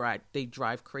wide. They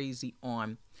drive crazy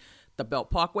on the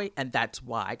Belt Parkway, and that's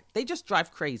wide. They just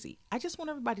drive crazy. I just want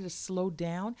everybody to slow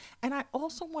down. And I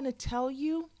also want to tell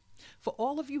you, for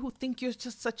all of you who think you're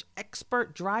just such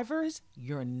expert drivers,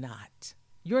 you're not.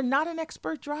 You're not an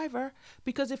expert driver,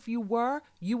 because if you were,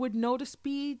 you would know the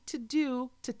speed to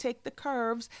take the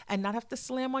curves and not have to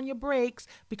slam on your brakes,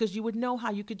 because you would know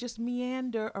how you could just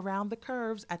meander around the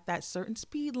curves at that certain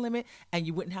speed limit and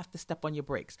you wouldn't have to step on your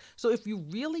brakes. So if you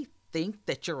really think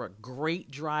that you're a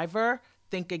great driver,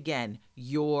 think again.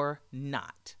 You're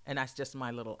not. And that's just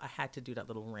I had to do that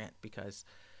little rant because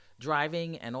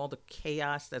driving and all the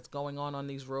chaos that's going on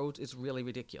these roads is really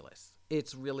ridiculous.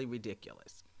 It's really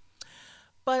ridiculous.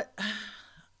 But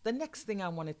the next thing I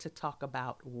wanted to talk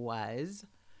about was,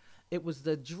 it was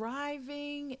the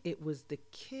driving, it was the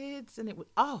kids, and it was,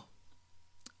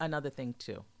 another thing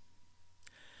too.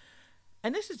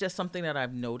 And this is just something that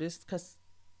I've noticed because,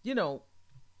 you know,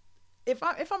 if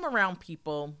I'm around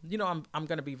people, you know, I'm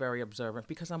going to be very observant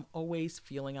because I'm always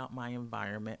feeling out my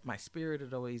environment. My spirit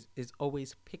is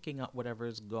always picking up whatever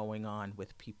is going on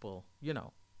with people, you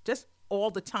know, just all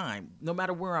the time, no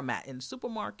matter where I'm at, in the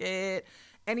supermarket,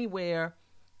 anywhere,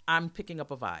 I'm picking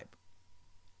up a vibe.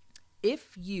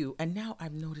 If you, and now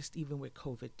I've noticed even with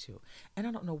COVID too, and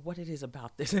I don't know what it is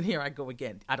about this, and here I go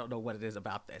again, I don't know what it is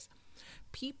about this.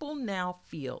 People now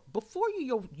feel, before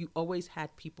you always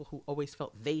had people who always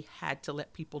felt they had to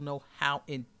let people know how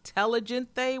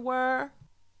intelligent they were.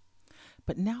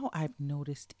 But now I've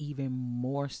noticed even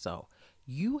more so.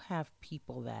 You have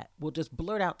people that will just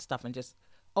blurt out stuff and just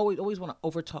always want to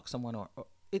overtalk someone, or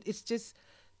it's just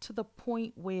to the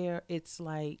point where it's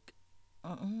like,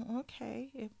 okay,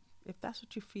 if that's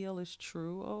what you feel is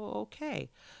true, okay.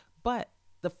 But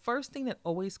the first thing that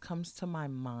always comes to my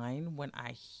mind when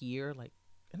I hear, like,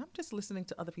 and I'm just listening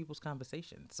to other people's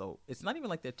conversations. So it's not even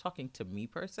like they're talking to me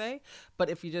per se, but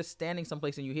if you're just standing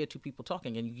someplace and you hear two people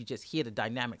talking and you just hear the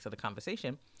dynamics of the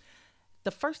conversation,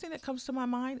 the first thing that comes to my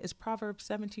mind is Proverbs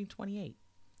 17:28.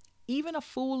 Even a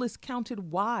fool is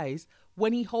counted wise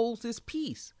when he holds his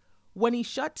peace. When he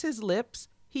shuts his lips,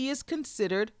 he is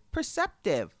considered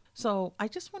perceptive. So I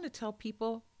just want to tell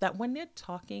people that when they're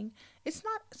talking, it's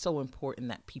not so important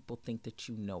that people think that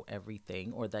you know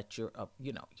everything or that you're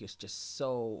just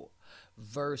so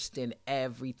versed in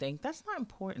everything. That's not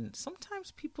important.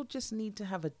 Sometimes people just need to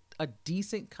have a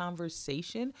decent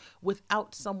conversation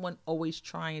without someone always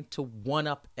trying to one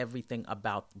up everything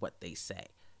about what they say,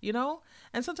 you know?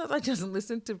 And sometimes I just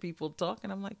listen to people talk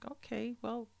and I'm like, okay,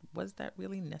 well, was that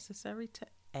really necessary to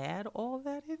add all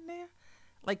that in there?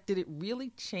 Like, did it really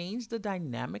change the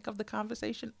dynamic of the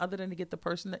conversation other than to get the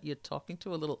person that you're talking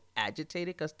to a little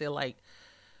agitated because they're like,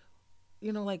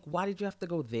 you know, like, why did you have to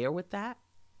go there with that?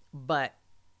 But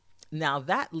now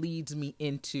that leads me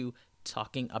into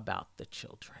talking about the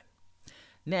children.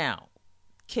 Now,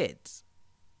 kids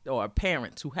or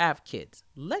parents who have kids,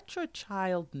 let your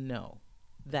child know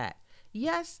that,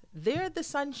 yes, they're the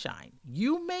sunshine.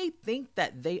 You may think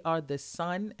that they are the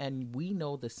sun, and we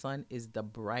know the sun is the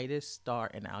brightest star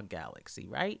in our galaxy,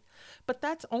 right? But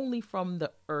that's only from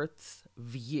the Earth's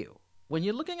view. When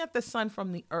you're looking at the sun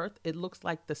from the Earth, it looks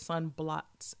like the sun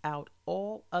blots out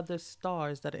all other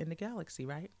stars that are in the galaxy,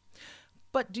 right?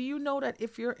 But do you know that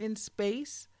if you're in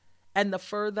space, and the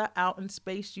further out in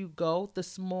space you go, the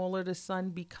smaller the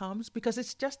sun becomes, because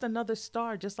it's just another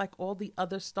star, just like all the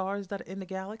other stars that are in the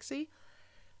galaxy?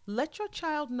 Let your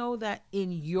child know that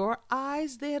in your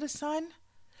eyes, they're the sun,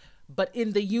 but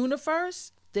in the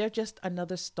universe, they're just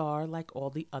another star like all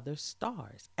the other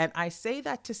stars. And I say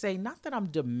that to say, not that I'm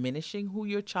diminishing who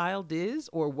your child is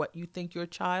or what you think your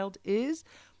child is.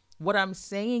 What I'm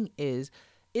saying is,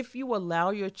 if you allow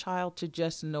your child to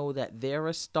just know that they're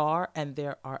a star and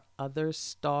there are other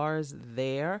stars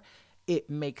there, it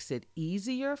makes it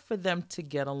easier for them to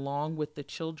get along with the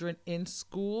children in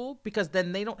school, because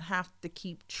then they don't have to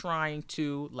keep trying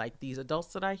to, like these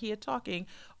adults that I hear talking,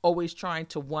 always trying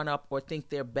to one up or think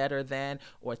they're better than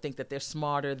or think that they're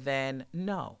smarter than.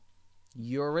 No,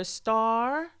 you're a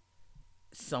star.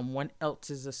 Someone else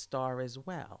is a star as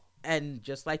well. And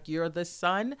just like you're the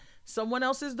sun, someone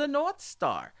else is the North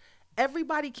Star.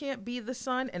 Everybody can't be the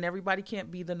sun and everybody can't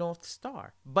be the North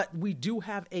Star. But we do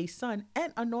have a sun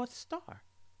and a North Star.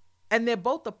 And they're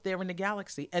both up there in the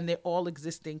galaxy and they're all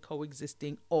existing,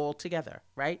 coexisting all together,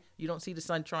 right? You don't see the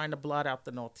sun trying to blot out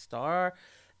the North Star.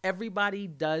 Everybody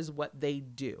does what they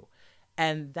do.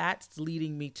 And that's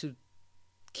leading me to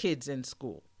kids in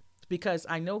school. Because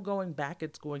I know going back,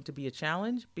 it's going to be a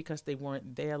challenge because they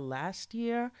weren't there last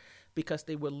year, because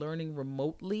they were learning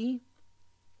remotely.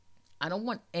 I don't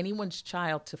want anyone's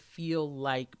child to feel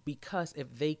like because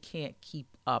if they can't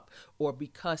keep up or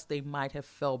because they might have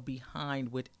fell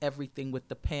behind with everything with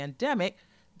the pandemic,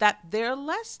 that they're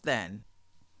less than.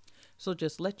 So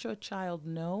just let your child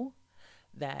know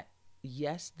that,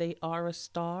 yes, they are a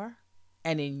star.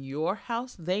 And in your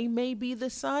house, they may be the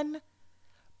sun.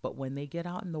 But when they get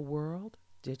out in the world,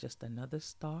 they're just another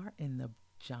star in the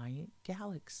giant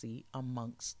galaxy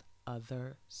amongst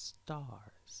other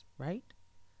stars, right?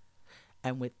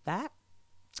 And with that,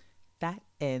 that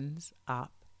ends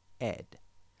op-ed.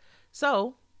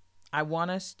 So I want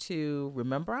us to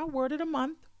remember our word of the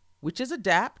month, which is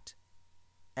adapt.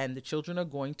 And the children are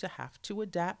going to have to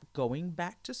adapt going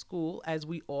back to school, as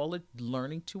we all are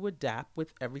learning to adapt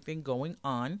with everything going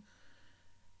on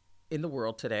in the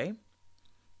world today.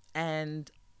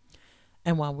 And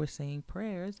while we're saying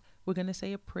prayers, we're going to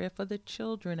say a prayer for the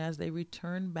children as they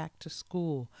return back to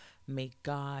school. May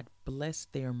God bless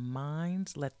their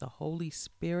minds. Let the Holy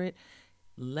Spirit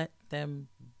let them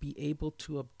be able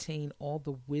to obtain all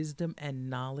the wisdom and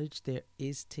knowledge there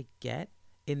is to get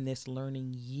in this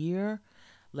learning year.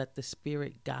 Let the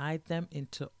Spirit guide them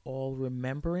into all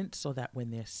remembrance so that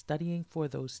when they're studying for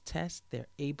those tests, they're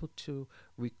able to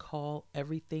recall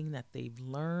everything that they've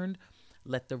learned.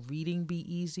 Let the reading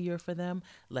be easier for them.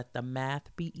 Let the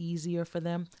math be easier for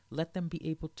them. Let them be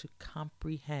able to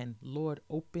comprehend. Lord,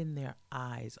 open their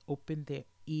eyes, open their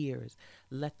ears.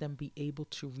 Let them be able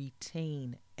to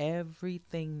retain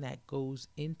everything that goes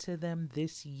into them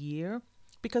this year,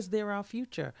 because they're our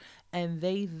future, and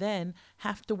they then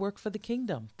have to work for the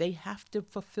kingdom. They have to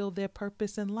fulfill their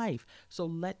purpose in life. So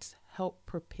let's help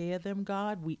prepare them,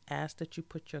 God. We ask that you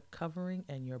put your covering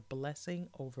and your blessing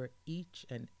over each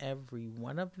and every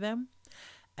one of them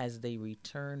as they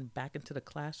return back into the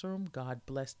classroom. God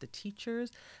bless the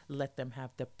teachers. Let them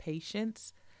have the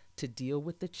patience to deal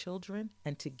with the children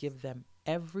and to give them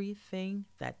everything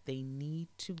that they need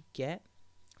to get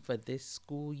for this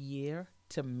school year,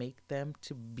 to make them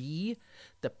to be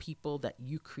the people that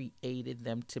you created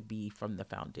them to be from the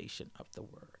foundation of the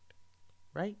word,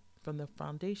 right? From the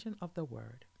foundation of the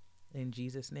word. In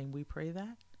Jesus' name we pray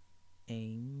that.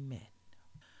 Amen.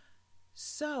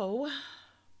 So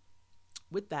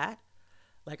with that,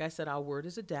 like I said, our word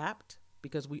is adapt,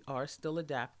 because we are still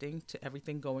adapting to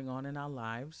everything going on in our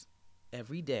lives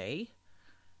every day.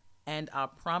 And our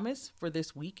promise for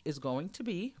this week is going to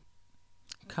be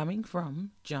coming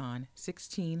from John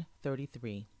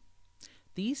 16:33.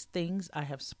 These things I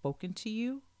have spoken to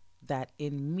you, that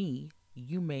in me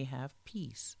you may have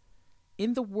peace.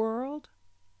 In the world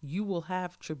you will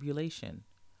have tribulation,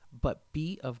 but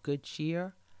be of good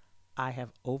cheer. I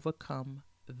have overcome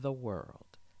the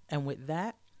world. And with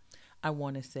that, I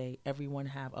want to say, everyone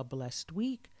have a blessed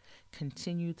week.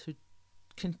 Continue to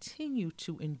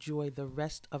enjoy the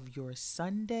rest of your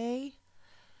Sunday.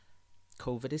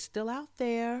 COVID is still out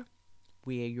there.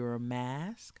 Wear your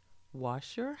mask,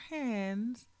 wash your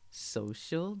hands,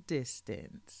 social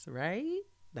distance, right?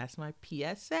 That's my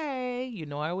PSA. You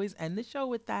know, I always end the show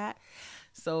with that.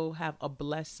 So have a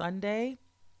blessed Sunday.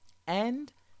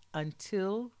 And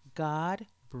until God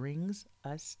brings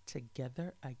us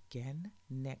together again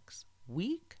next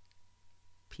week,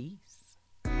 peace.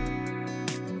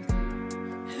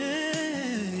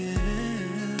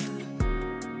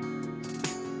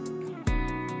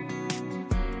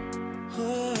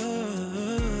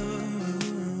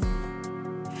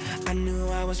 I knew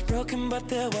I was broken, but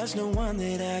there was no one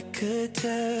that I could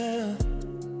tell.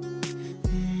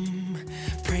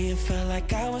 Praying felt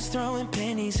like I was throwing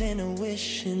pennies in a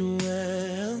wishing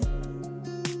well.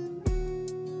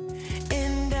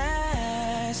 And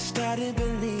I started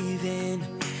believing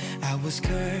I was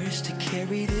cursed to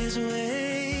carry this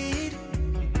weight.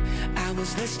 I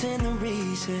was listing the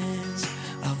reasons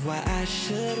of why I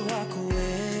should walk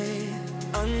away,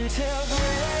 until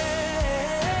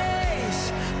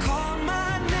grace called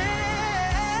my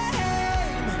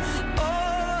name.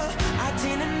 Oh, I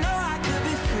didn't know I could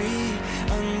be free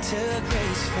until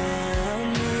grace found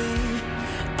me.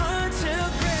 Until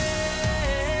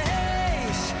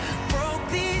grace broke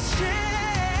these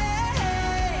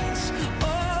chains.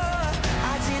 Oh, I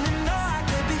didn't know I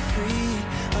could be free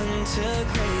until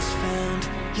grace found,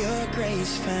 your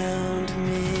grace found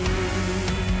me.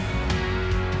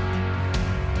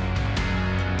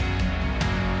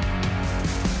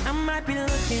 Be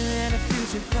looking at a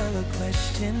future full of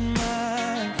question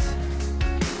marks,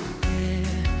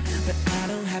 yeah, but I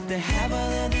don't have to have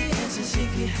all of the answers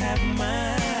if you have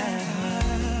my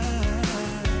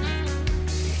heart.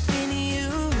 In you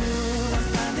I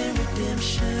find the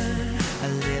redemption, a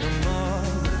little more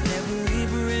with every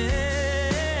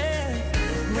breath,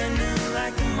 brand new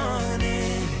like the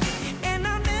morning, and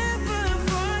I'll never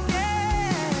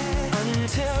forget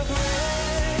until grace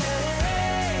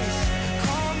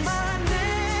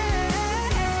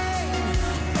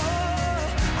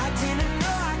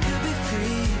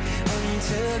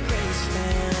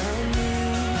found me.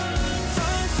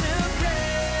 Until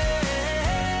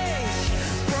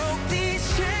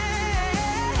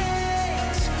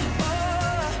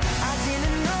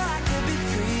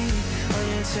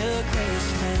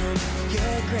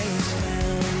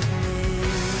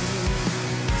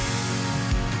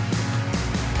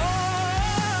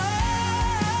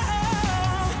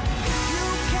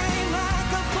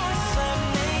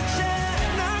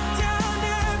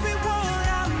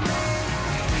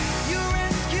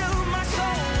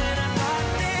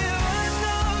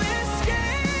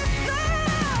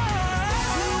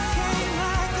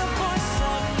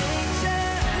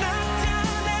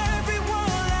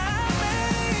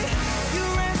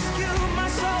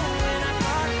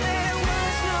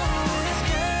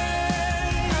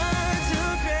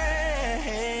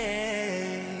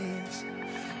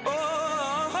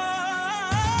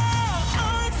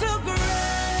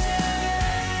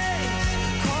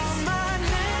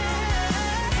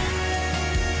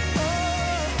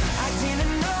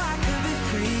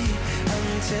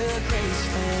grace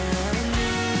found me.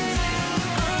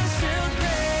 Until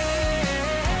grace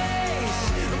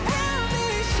brought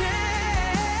me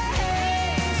chains.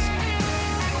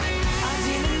 I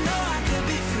didn't know I could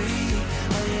be free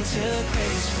until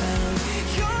grace found me.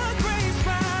 Your grace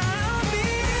found me.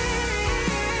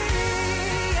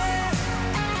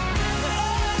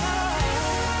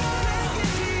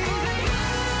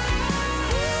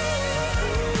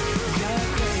 Your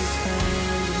grace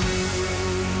found me.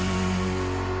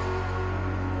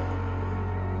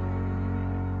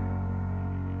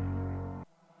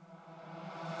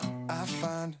 I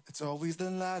find it's always the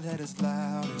lie that is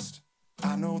loudest.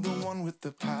 I know the one with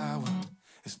the power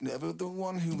is never the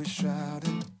one who is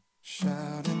shouting,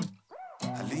 shouting.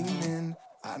 I lean in,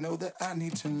 I know that I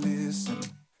need to listen.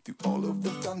 Through all of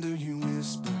the thunder you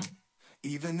whisper.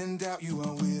 Even in doubt you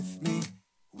are with me,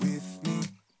 with me.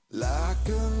 Like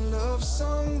a love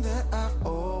song that I've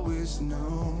always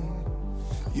known.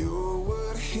 Your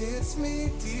word hits me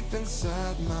deep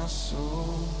inside my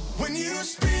soul. When you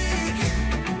speak,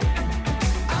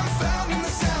 I'm found in the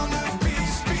sound of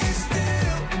peace. Be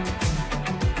still.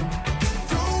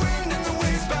 The wind and the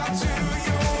waves bow to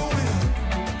your will.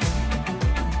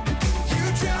 You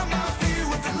drown my fear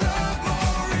with a love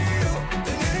more real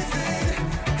than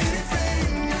anything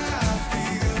I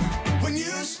feel. When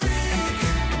you speak,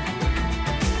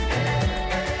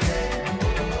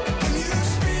 when you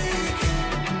speak,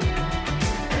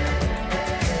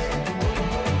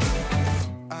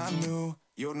 I know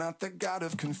you're not the God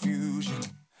of confusion.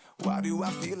 Why do I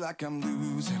feel like I'm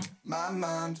losing my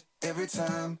mind every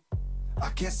time? I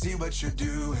can't see what you're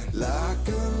doing. Like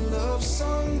a love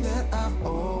song that I've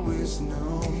always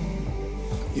known.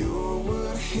 Your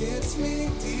word hits me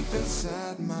deep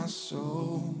inside my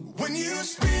soul. When you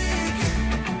speak,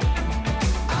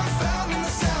 I'm found in the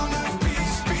sound of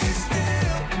peace. Be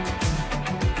still.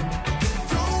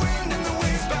 The wind and the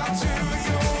waves bow to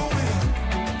your will.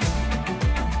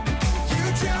 You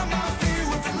drown my fear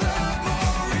with a love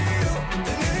more real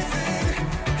than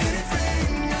anything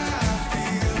I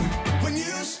feel. When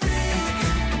you speak,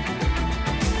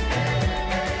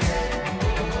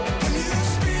 when you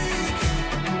speak,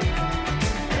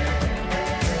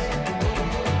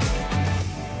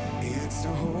 it's a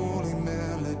holy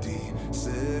melody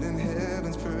set in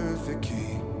heaven's perfect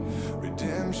key.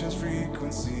 Redemption's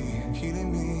frequency,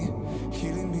 healing me,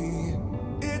 healing me.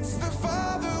 It's the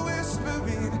Father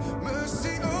whispering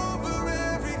mercy over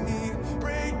every need,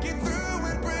 breaking through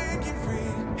and breaking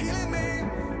free. Healing me,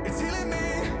 it's healing me.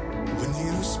 When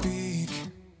you speak,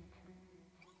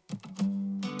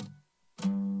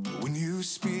 when you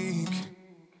speak,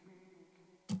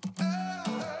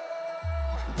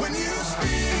 when you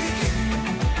speak,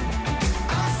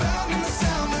 I'm found in the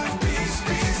sound of peace.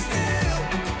 Be still.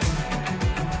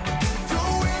 The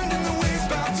wind and the waves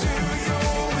bow to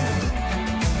your will.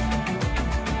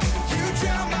 You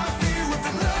drown my fear with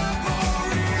a love more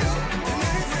real than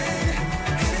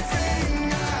anything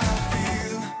I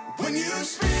feel. When you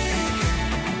speak,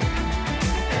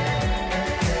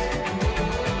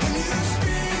 when you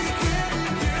speak,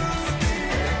 when you speak,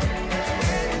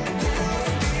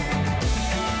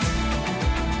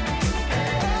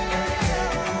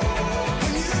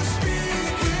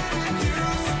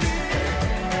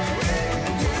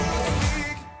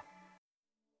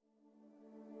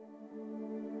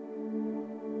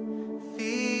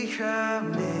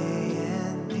 Fíjame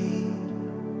en ti,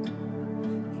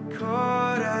 mi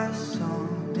corazón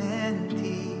en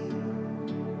ti,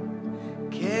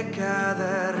 que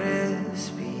cada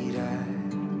respirar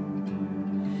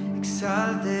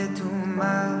exalte tu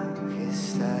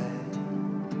majestad.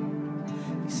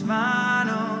 Mis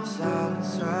manos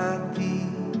alzo a ti,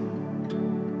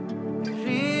 me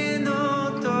rindo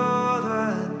todo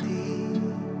a ti,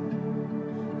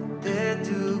 ante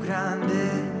tu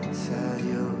grandeza,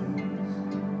 Dios,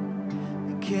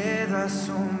 me quedo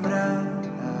asombrado.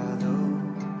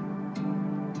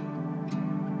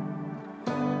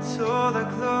 Toda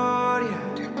gloria